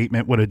know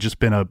statement would have just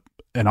been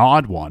an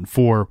odd one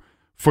for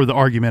the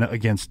argument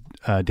against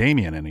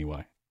Damien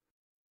anyway.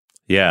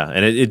 Yeah,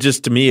 and it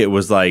just, to me, it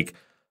was like,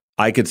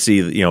 I could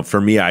see,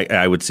 for me,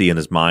 I would see in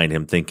his mind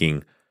him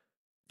thinking,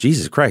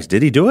 Jesus Christ,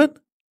 did he do it?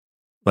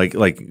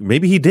 Like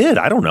maybe he did.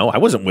 I don't know. I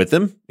wasn't with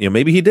him.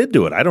 Maybe he did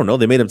do it. I don't know.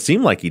 They made him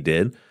seem like he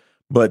did.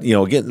 But,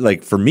 again,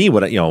 like for me,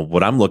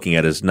 what I'm looking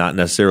at is not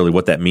necessarily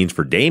what that means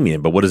for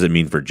Damien, but what does it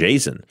mean for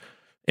Jason?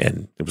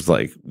 And it was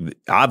like,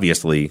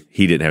 obviously,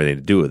 he didn't have anything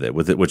to do with it,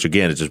 which,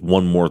 again, is just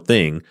one more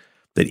thing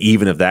that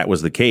even if that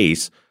was the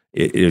case,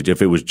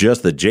 if it was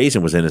just that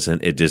Jason was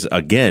innocent, it just,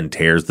 again,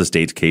 tears the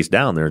state's case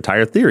down, their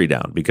entire theory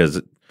down, because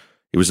it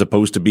was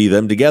supposed to be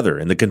them together,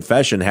 and the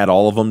confession had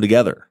all of them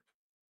together.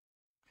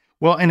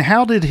 Well, and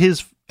how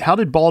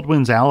did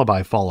Baldwin's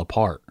alibi fall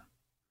apart?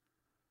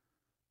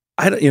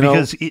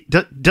 Because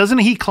doesn't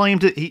he claim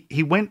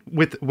he went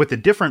with a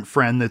different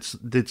friend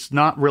that's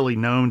not really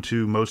known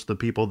to most of the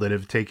people that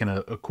have taken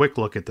a quick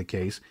look at the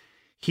case.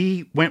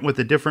 He went with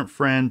a different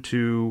friend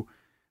to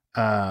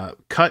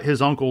cut his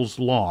uncle's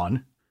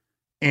lawn,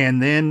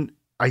 and then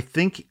I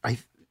think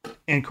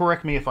and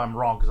correct me if I'm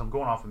wrong, because I'm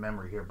going off of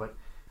memory here, but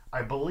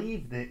I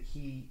believe that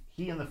he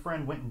and the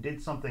friend went and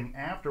did something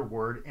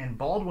afterward, and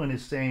Baldwin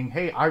is saying,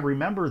 hey, I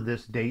remember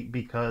this date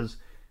because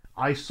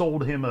I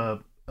sold him a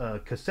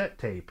cassette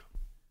tape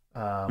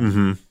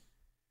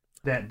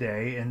that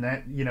day, and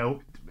that,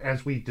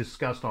 as we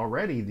discussed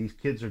already, these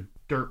kids are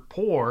dirt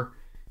poor.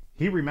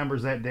 He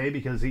remembers that day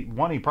because he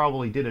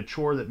probably did a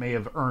chore that may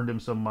have earned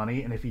him some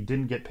money, and if he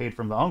didn't get paid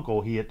from the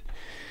uncle, he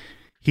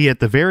at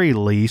the very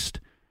least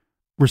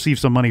received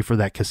some money for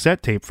that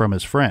cassette tape from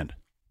his friend.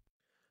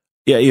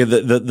 Yeah.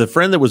 The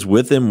friend that was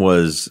with him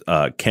was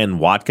Ken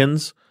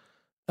Watkins.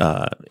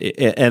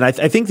 And I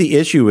think the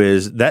issue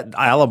is that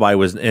alibi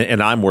was,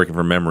 and I'm working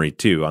from memory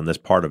too on this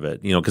part of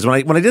it, because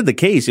when I did the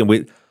case,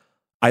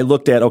 I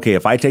looked at, okay,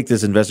 if I take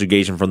this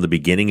investigation from the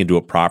beginning and do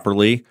it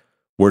properly,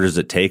 where does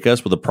it take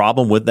us? Well, the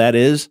problem with that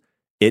is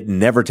it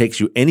never takes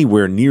you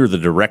anywhere near the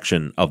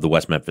direction of the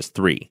West Memphis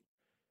 3.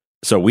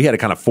 So we had to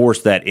kind of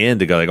force that in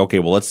to go like, okay,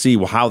 well, let's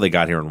see how they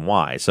got here and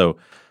why. So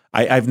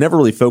I've never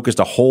really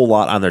focused a whole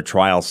lot on their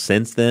trial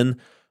since then.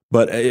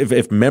 But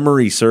if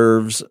memory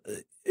serves,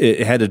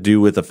 it had to do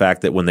with the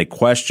fact that when they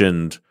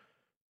questioned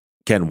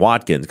Ken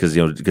Watkins,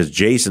 because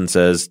Jason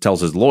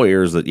tells his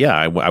lawyers that, yeah,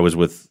 I was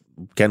with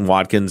Ken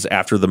Watkins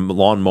after the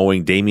lawn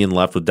mowing. Damien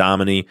left with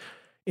Domini,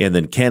 and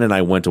then Ken and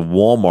I went to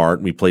Walmart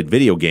and we played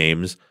video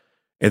games.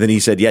 And then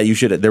he said, yeah, you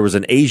should. There was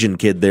an Asian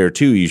kid there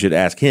too. You should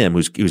ask him,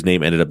 whose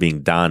name ended up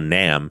being Don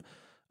Nam.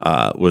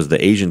 Was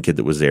the Asian kid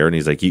that was there. And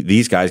he's like,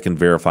 these guys can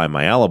verify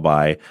my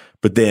alibi.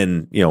 But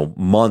then,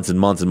 months and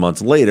months and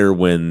months later,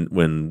 when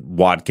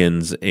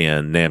Watkins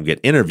and Nam get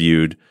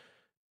interviewed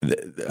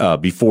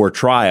before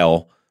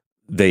trial,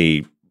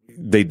 they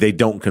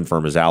don't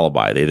confirm his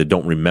alibi. They either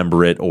don't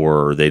remember it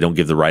or they don't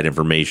give the right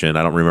information.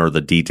 I don't remember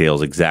the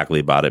details exactly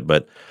about it,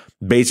 but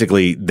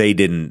basically they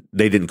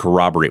didn't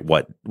corroborate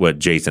what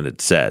Jason had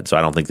said. So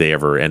I don't think they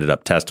ever ended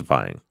up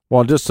testifying.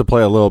 Well, just to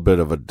play a little bit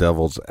of a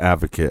devil's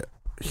advocate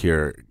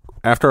here,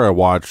 after I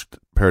watched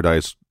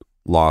Paradise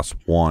Lost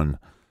 1,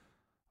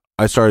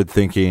 I started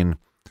thinking,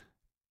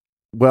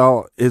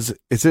 well, is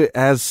it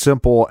as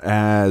simple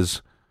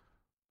as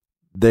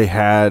they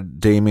had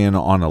Damien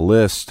on a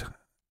list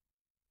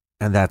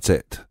and that's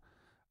it?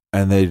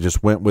 And they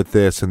just went with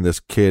this, and this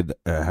kid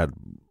had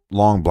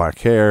long black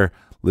hair,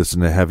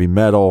 listened to heavy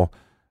metal,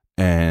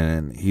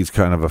 and he's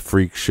kind of a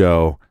freak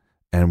show,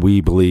 and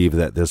we believe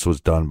that this was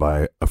done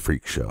by a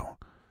freak show.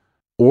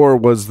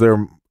 Or is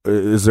there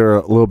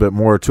a little bit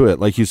more to it?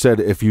 Like you said,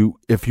 if you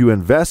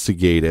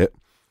investigate it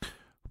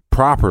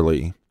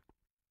properly,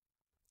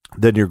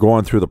 then you're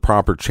going through the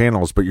proper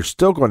channels, but you're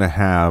still going to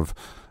have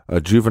a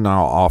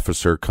juvenile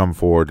officer come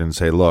forward and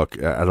say,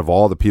 look, out of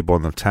all the people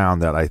in the town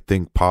that I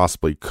think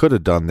possibly could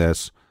have done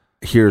this,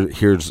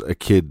 here's a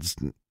kid's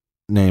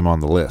name on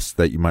the list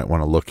that you might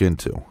want to look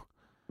into.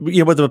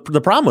 Yeah, but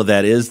the problem with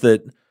that is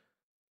that,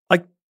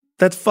 like,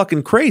 that's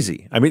fucking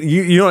crazy. I mean,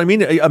 you know what I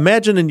mean?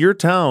 Imagine in your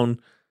town,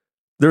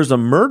 there's a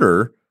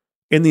murder,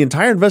 and the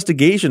entire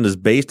investigation is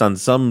based on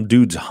some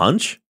dude's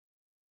hunch.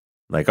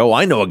 Like, oh,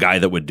 I know a guy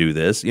that would do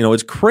this. You know,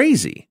 it's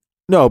crazy.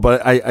 No,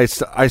 but I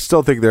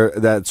still think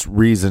that's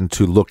reason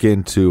to look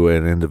into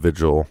an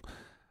individual.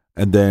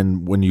 And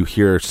then when you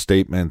hear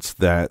statements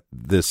that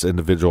this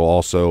individual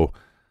also,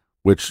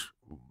 which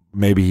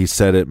maybe he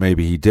said it,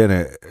 maybe he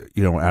didn't,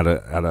 you know, at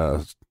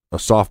a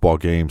softball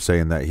game,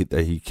 saying that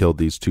he killed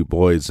these two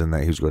boys and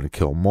that he was going to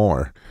kill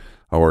more,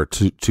 or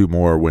two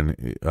more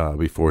when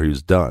before he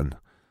was done.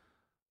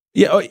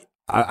 Yeah,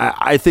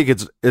 I think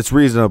it's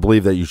reason to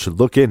believe that you should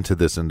look into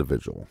this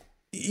individual.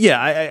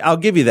 Yeah, I'll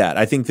give you that.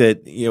 I think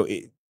that, you know,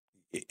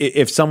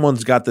 if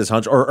someone's got this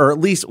hunch, or at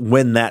least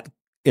when that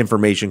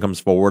information comes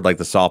forward, like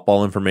the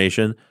softball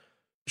information,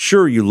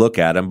 sure, you look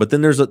at him, but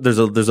then there's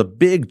a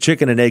big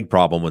chicken and egg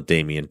problem with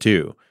Damien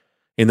too,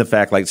 in the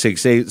fact, like,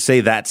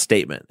 say that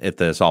statement at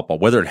the softball,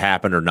 whether it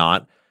happened or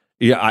not.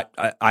 Yeah,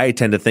 I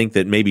tend to think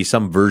that maybe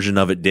some version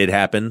of it did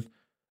happen,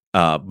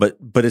 but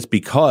it's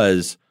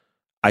because.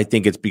 I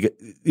think it's because,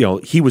 you know,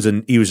 he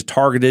was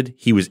targeted.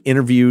 He was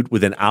interviewed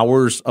within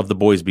hours of the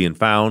boys being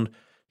found.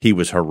 He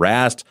was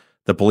harassed.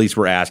 The police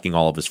were asking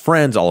all of his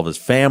friends, all of his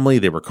family.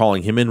 They were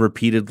calling him in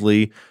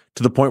repeatedly,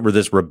 to the point where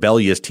this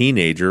rebellious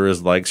teenager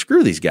is like,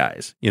 screw these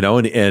guys, you know,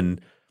 and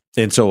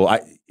so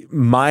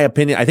my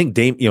opinion, I think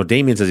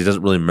Damien says he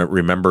doesn't really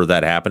remember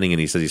that happening, and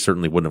he says he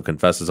certainly wouldn't have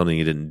confessed to something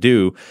he didn't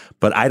do,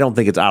 but I don't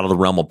think it's out of the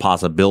realm of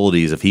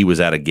possibilities if he was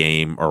at a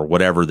game or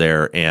whatever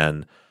there,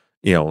 and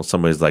you know,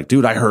 somebody's like,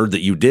 dude, I heard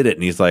that you did it.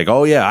 And he's like,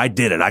 oh, yeah, I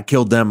did it. I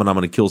killed them and I'm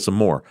going to kill some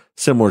more.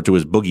 Similar to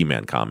his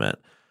boogeyman comment.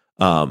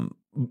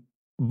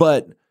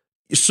 But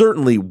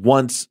certainly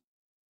once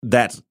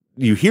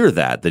you hear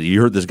that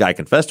you heard this guy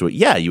confess to it,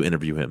 yeah, you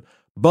interview him.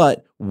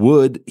 But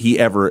would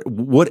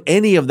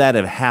any of that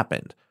have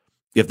happened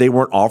if they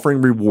weren't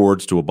offering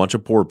rewards to a bunch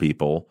of poor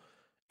people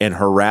and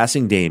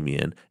harassing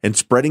Damien and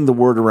spreading the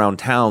word around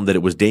town that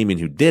it was Damien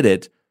who did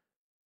it?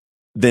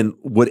 Then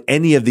would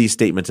any of these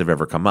statements have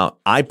ever come out?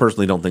 I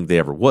personally don't think they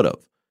ever would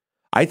have.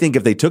 I think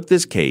if they took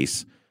this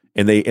case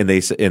and they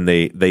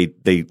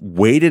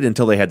waited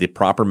until they had the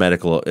proper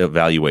medical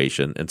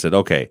evaluation and said,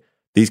 okay,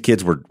 these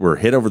kids were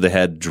hit over the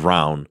head,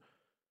 drowned,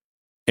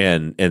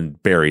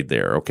 and buried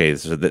there. Okay,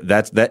 so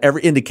that's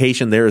every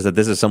indication there is that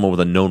this is someone with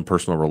a known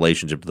personal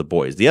relationship to the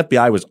boys. The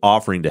FBI was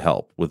offering to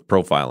help with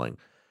profiling.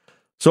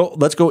 So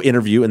let's go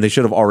interview, and they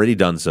should have already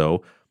done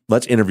so.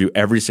 Let's interview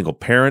every single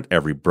parent,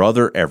 every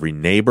brother, every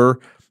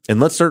neighbor, and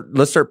let's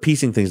start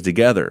piecing things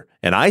together.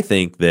 And I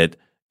think that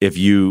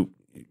I'm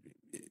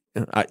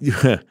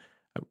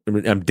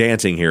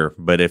dancing here,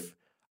 but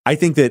I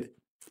think that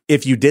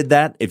if you did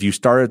that, if you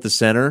started at the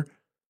center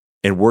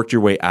and worked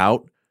your way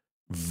out,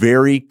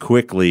 very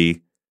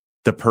quickly,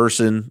 the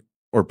person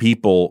or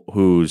people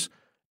whose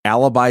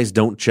alibis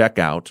don't check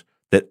out,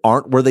 that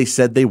aren't where they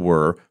said they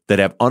were, that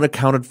have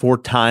unaccounted for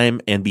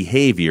time and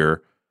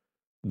behavior,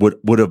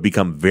 would have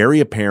become very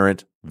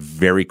apparent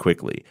very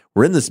quickly.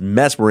 We're in this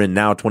mess we're in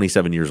now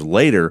 27 years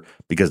later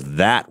because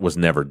that was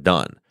never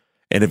done.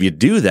 And if you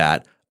do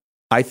that,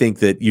 I think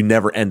that you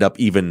never end up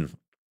even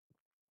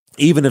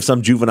if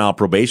some juvenile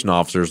probation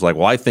officer is like,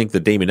 well, I think that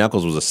Damien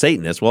Echols was a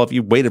Satanist. Well, if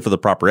you waited for the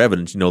proper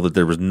evidence, you know that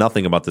there was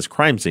nothing about this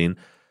crime scene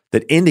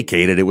that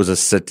indicated it was a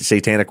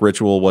satanic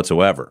ritual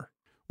whatsoever.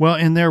 Well,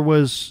 and there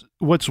was,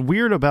 what's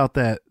weird about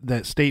that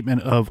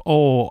statement of,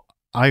 oh,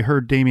 I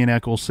heard Damien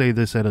Echols say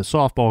this at a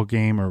softball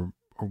game or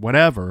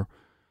whatever.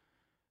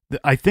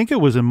 I think it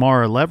was in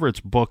Mara Leverett's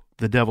book,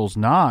 The Devil's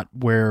Knot,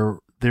 where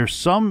there's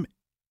some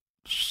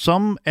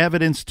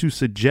evidence to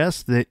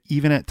suggest that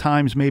even at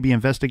times maybe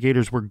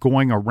investigators were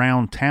going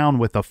around town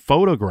with a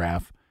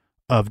photograph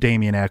of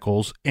Damien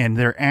Echols, and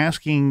they're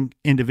asking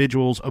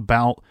individuals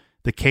about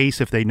the case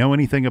if they know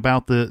anything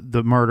about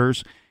the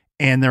murders,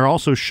 and they're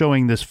also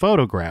showing this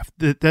photograph.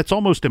 That's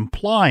almost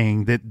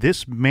implying that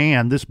this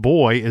man, this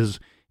boy, is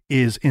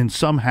in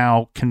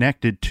somehow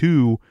connected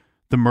to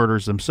the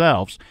murders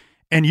themselves.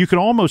 And you can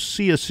almost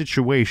see a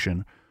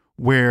situation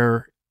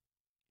where,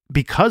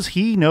 because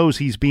he knows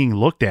he's being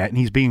looked at and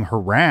he's being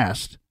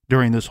harassed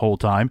during this whole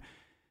time,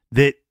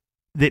 that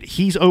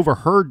he's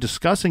overheard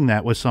discussing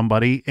that with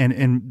somebody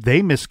and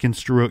they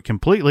misconstrue it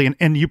completely.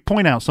 And you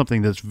point out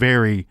something that's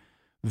very,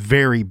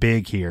 very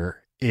big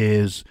here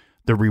is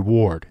the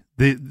reward.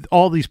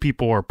 All these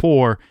people are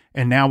poor,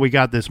 and now we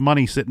got this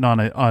money sitting on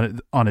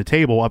a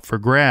table up for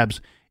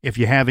grabs. If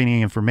you have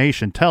any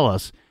information, tell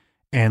us,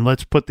 and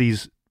let's put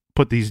these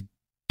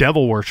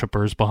devil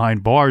worshippers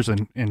behind bars,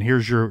 and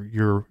here's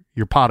your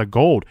pot of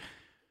gold.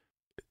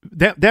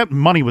 that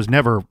money was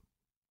never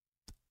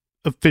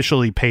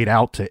officially paid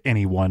out to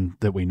anyone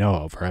that we know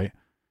of, right?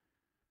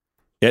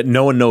 Yeah,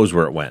 no one knows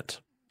where it went.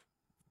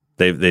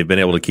 They've been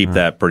able to keep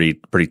that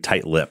pretty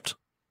tight-lipped.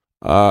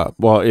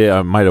 Well, yeah,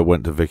 I might have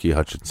went to Vicky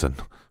Hutchinson.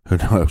 Who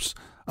knows?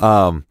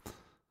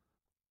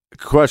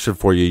 Question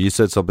for you. You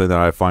said something that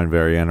I find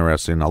very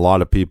interesting. A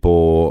lot of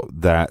people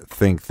that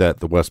think that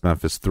the West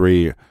Memphis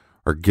Three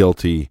are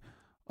guilty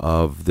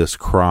of this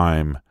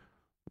crime,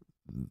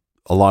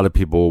 a lot of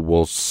people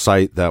will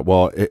cite that,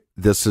 well,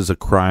 this is a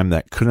crime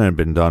that couldn't have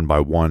been done by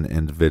one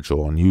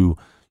individual. And you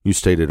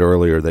stated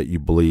earlier that you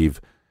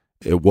believe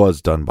it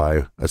was done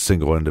by a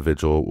single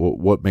individual.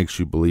 What makes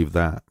you believe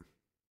that?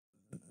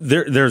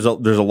 There's a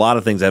lot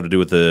of things that have to do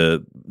with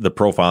the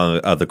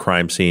profile of the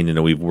crime scene. You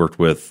know, we've worked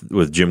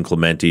with Jim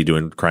Clemente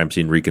doing crime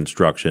scene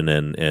reconstruction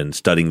and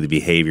studying the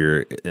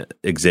behavior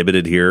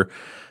exhibited here.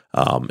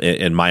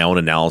 And my own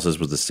analysis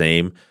was the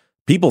same.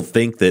 People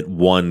think that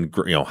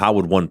how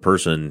would one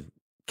person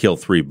kill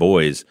three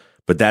boys?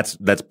 But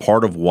that's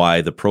part of why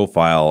the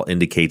profile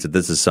indicates that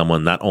this is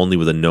someone not only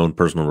with a known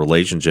personal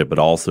relationship, but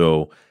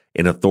also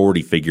an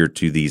authority figure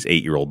to these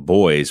 8-year-old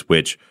boys,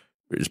 which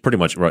is pretty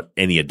much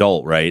any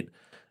adult, right?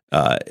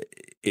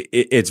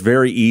 It's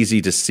very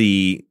easy to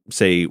see,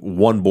 say,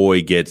 one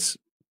boy gets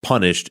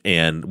punished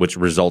which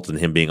results in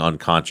him being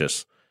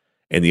unconscious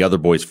and the other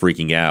boy's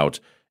freaking out.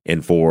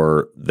 And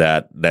for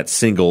that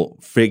single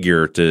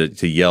figure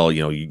to yell,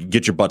 you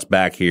get your butts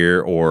back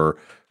here or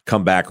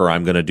come back or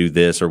I'm going to do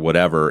this or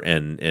whatever.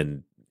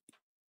 And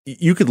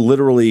you could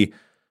literally,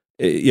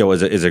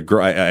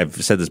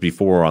 I've said this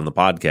before on the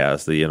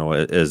podcast,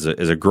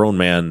 as a grown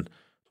man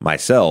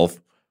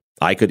myself,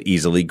 I could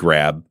easily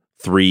grab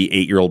 3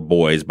 8-year-old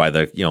boys by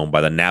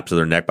the naps of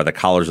their neck, by the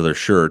collars of their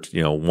shirt,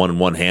 one in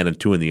one hand and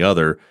 2 in the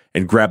other,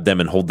 and grab them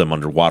and hold them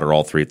underwater,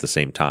 all 3 at the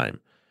same time.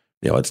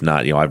 It's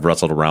not, I've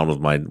wrestled around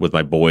with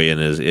my boy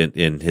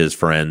and his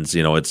friends.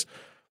 It's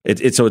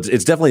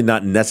definitely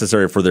not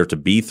necessary for there to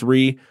be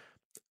 3.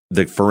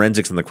 The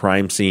forensics and the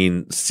crime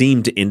scene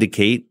seem to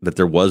indicate that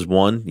there was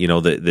one.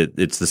 That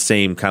it's the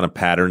same kind of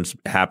patterns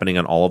happening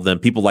on all of them.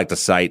 People like to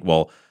cite,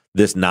 well,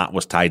 this knot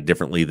was tied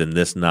differently than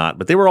this knot,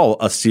 but they were all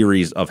a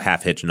series of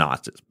half-hitch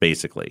knots,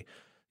 basically.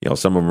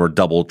 Some of them are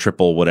double,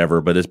 triple,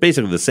 whatever, but it's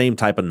basically the same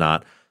type of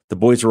knot. The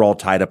boys are all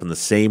tied up in the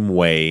same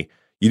way.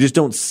 You just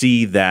don't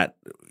see that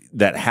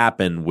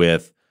happen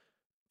with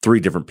 3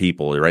 different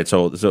people, right?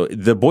 So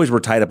the boys were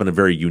tied up in a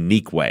very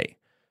unique way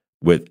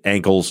with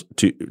ankles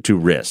to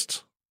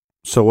wrists.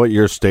 So what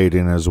you're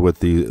stating is with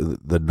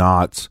the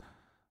knots,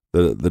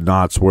 the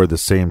knots were the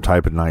same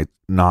type of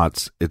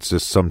knots. It's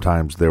just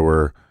sometimes there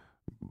were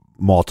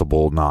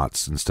multiple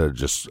knots instead of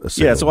just a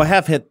single. Yeah, so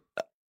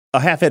a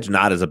half-hitch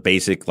knot is a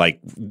basic, like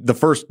the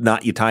first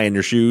knot you tie in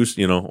your shoes,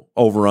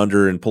 over,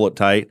 under, and pull it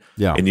tight.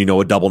 Yeah. And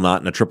a double knot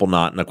and a triple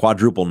knot and a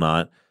quadruple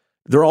knot.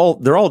 They're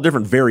all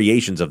different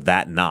variations of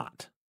that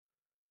knot.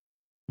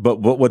 But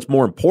what's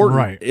more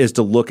important is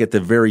to look at the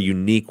very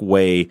unique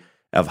way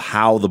of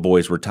how the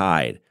boys were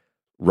tied.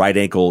 Right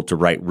ankle to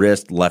right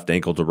wrist, left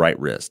ankle to right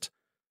wrist.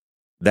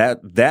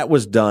 That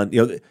was done.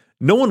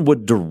 No one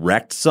would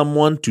direct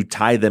someone to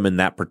tie them in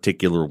that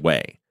particular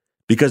way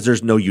because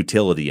there's no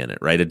utility in it,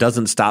 right? It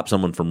doesn't stop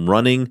someone from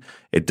running.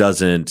 It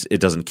doesn't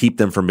keep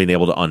them from being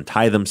able to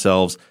untie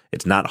themselves.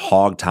 It's not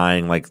hog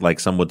tying like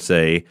some would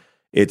say.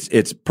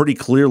 It's pretty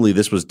clearly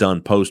this was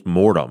done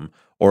post-mortem,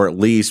 or at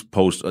least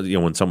post,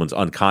 when someone's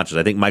unconscious.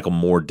 I think Michael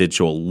Moore did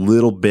show a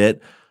little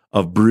bit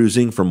of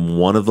bruising from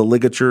one of the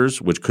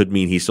ligatures, which could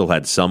mean he still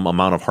had some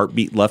amount of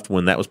heartbeat left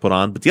when that was put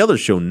on, but the others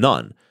show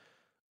none.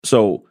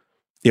 So,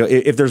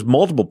 if there's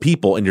multiple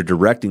people and you're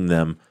directing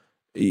them,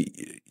 do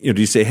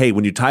you say, hey,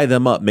 when you tie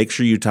them up, make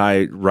sure you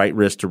tie right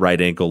wrist to right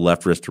ankle,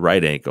 left wrist to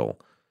right ankle?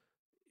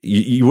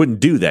 You wouldn't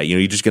do that.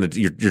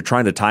 You're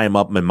trying to tie them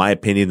up. In my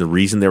opinion, the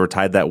reason they were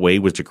tied that way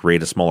was to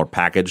create a smaller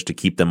package to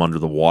keep them under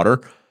the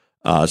water,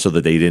 so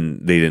that they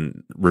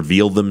didn't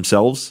reveal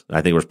themselves.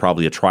 I think it was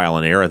probably a trial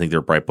and error. I think they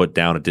were probably put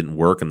down. It didn't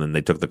work, and then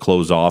they took the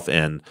clothes off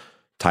and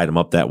tied them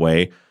up that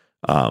way.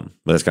 But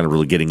that's kind of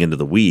really getting into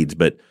the weeds.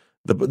 But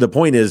the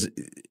point is,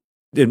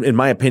 in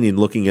my opinion,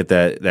 looking at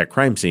that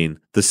crime scene,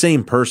 the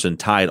same person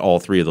tied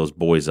all 3 of those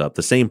boys up.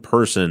 The same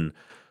person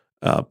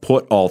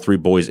put all 3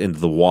 boys into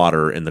the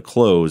water and the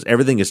clothes.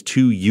 Everything is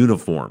too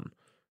uniform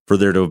for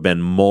there to have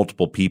been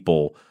multiple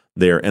people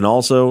there. And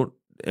also,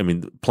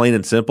 plain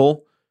and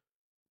simple,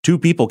 2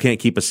 people can't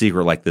keep a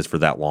secret like this for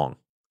that long.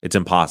 It's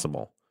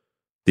impossible.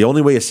 The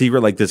only way a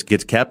secret like this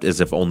gets kept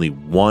is if only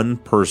one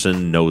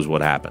person knows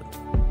what happened.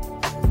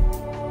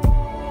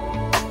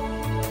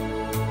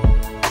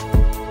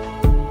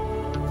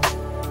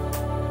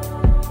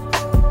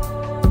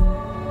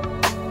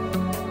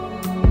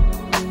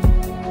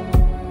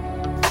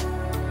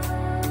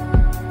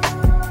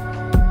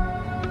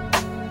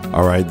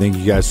 All right, thank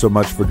you guys so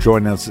much for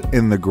joining us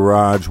in the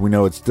garage. We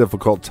know it's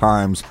difficult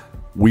times,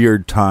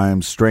 weird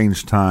times,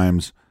 strange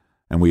times,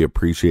 and we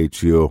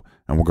appreciate you.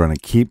 And we're going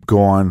to keep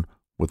going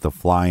with the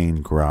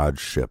Flying Garage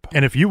ship.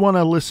 And if you want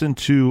to listen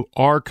to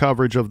our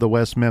coverage of the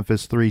West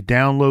Memphis 3,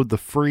 download the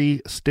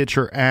free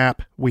Stitcher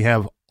app. We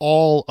have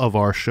all of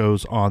our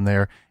shows on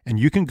there, and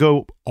you can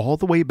go all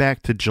the way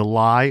back to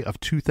July of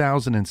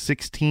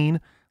 2016.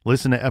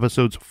 Listen to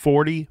episodes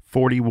 40,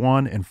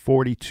 41, and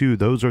 42.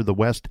 Those are the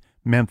West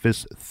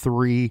Memphis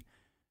 3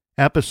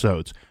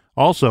 episodes.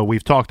 Also,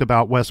 we've talked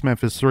about West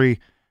Memphis 3,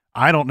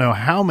 I don't know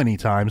how many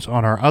times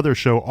on our other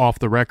show, Off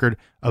the Record,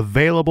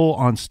 available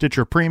on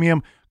Stitcher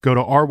Premium. Go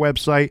to our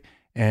website,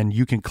 and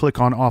you can click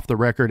on Off the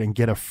Record and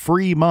get a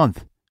free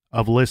month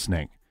of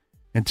listening.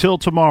 Until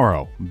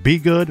tomorrow, be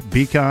good,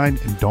 be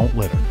kind, and don't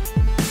litter.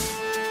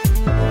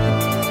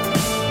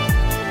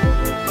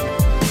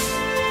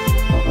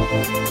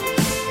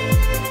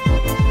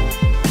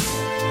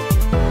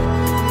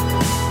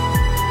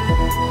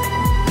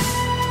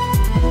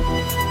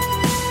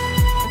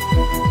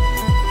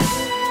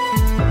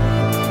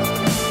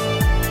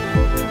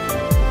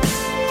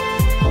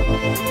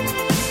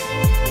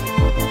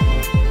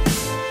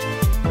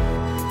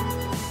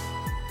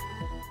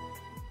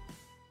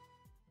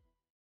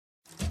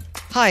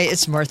 Hi,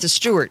 it's Martha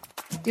Stewart.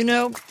 You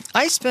know,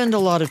 I spend a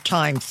lot of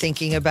time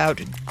thinking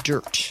about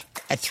dirt.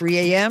 At 3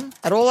 a.m.,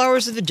 at all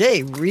hours of the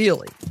day,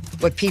 really.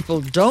 What people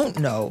don't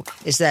know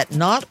is that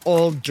not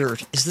all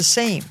dirt is the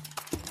same.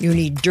 You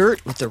need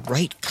dirt with the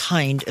right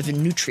kind of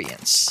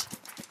nutrients.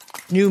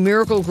 New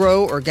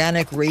Miracle-Gro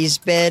organic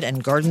raised bed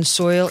and garden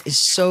soil is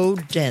so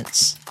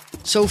dense,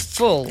 so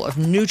full of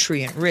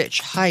nutrient-rich,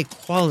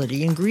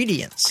 high-quality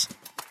ingredients.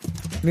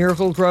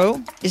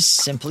 Miracle-Gro is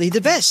simply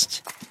the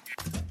best.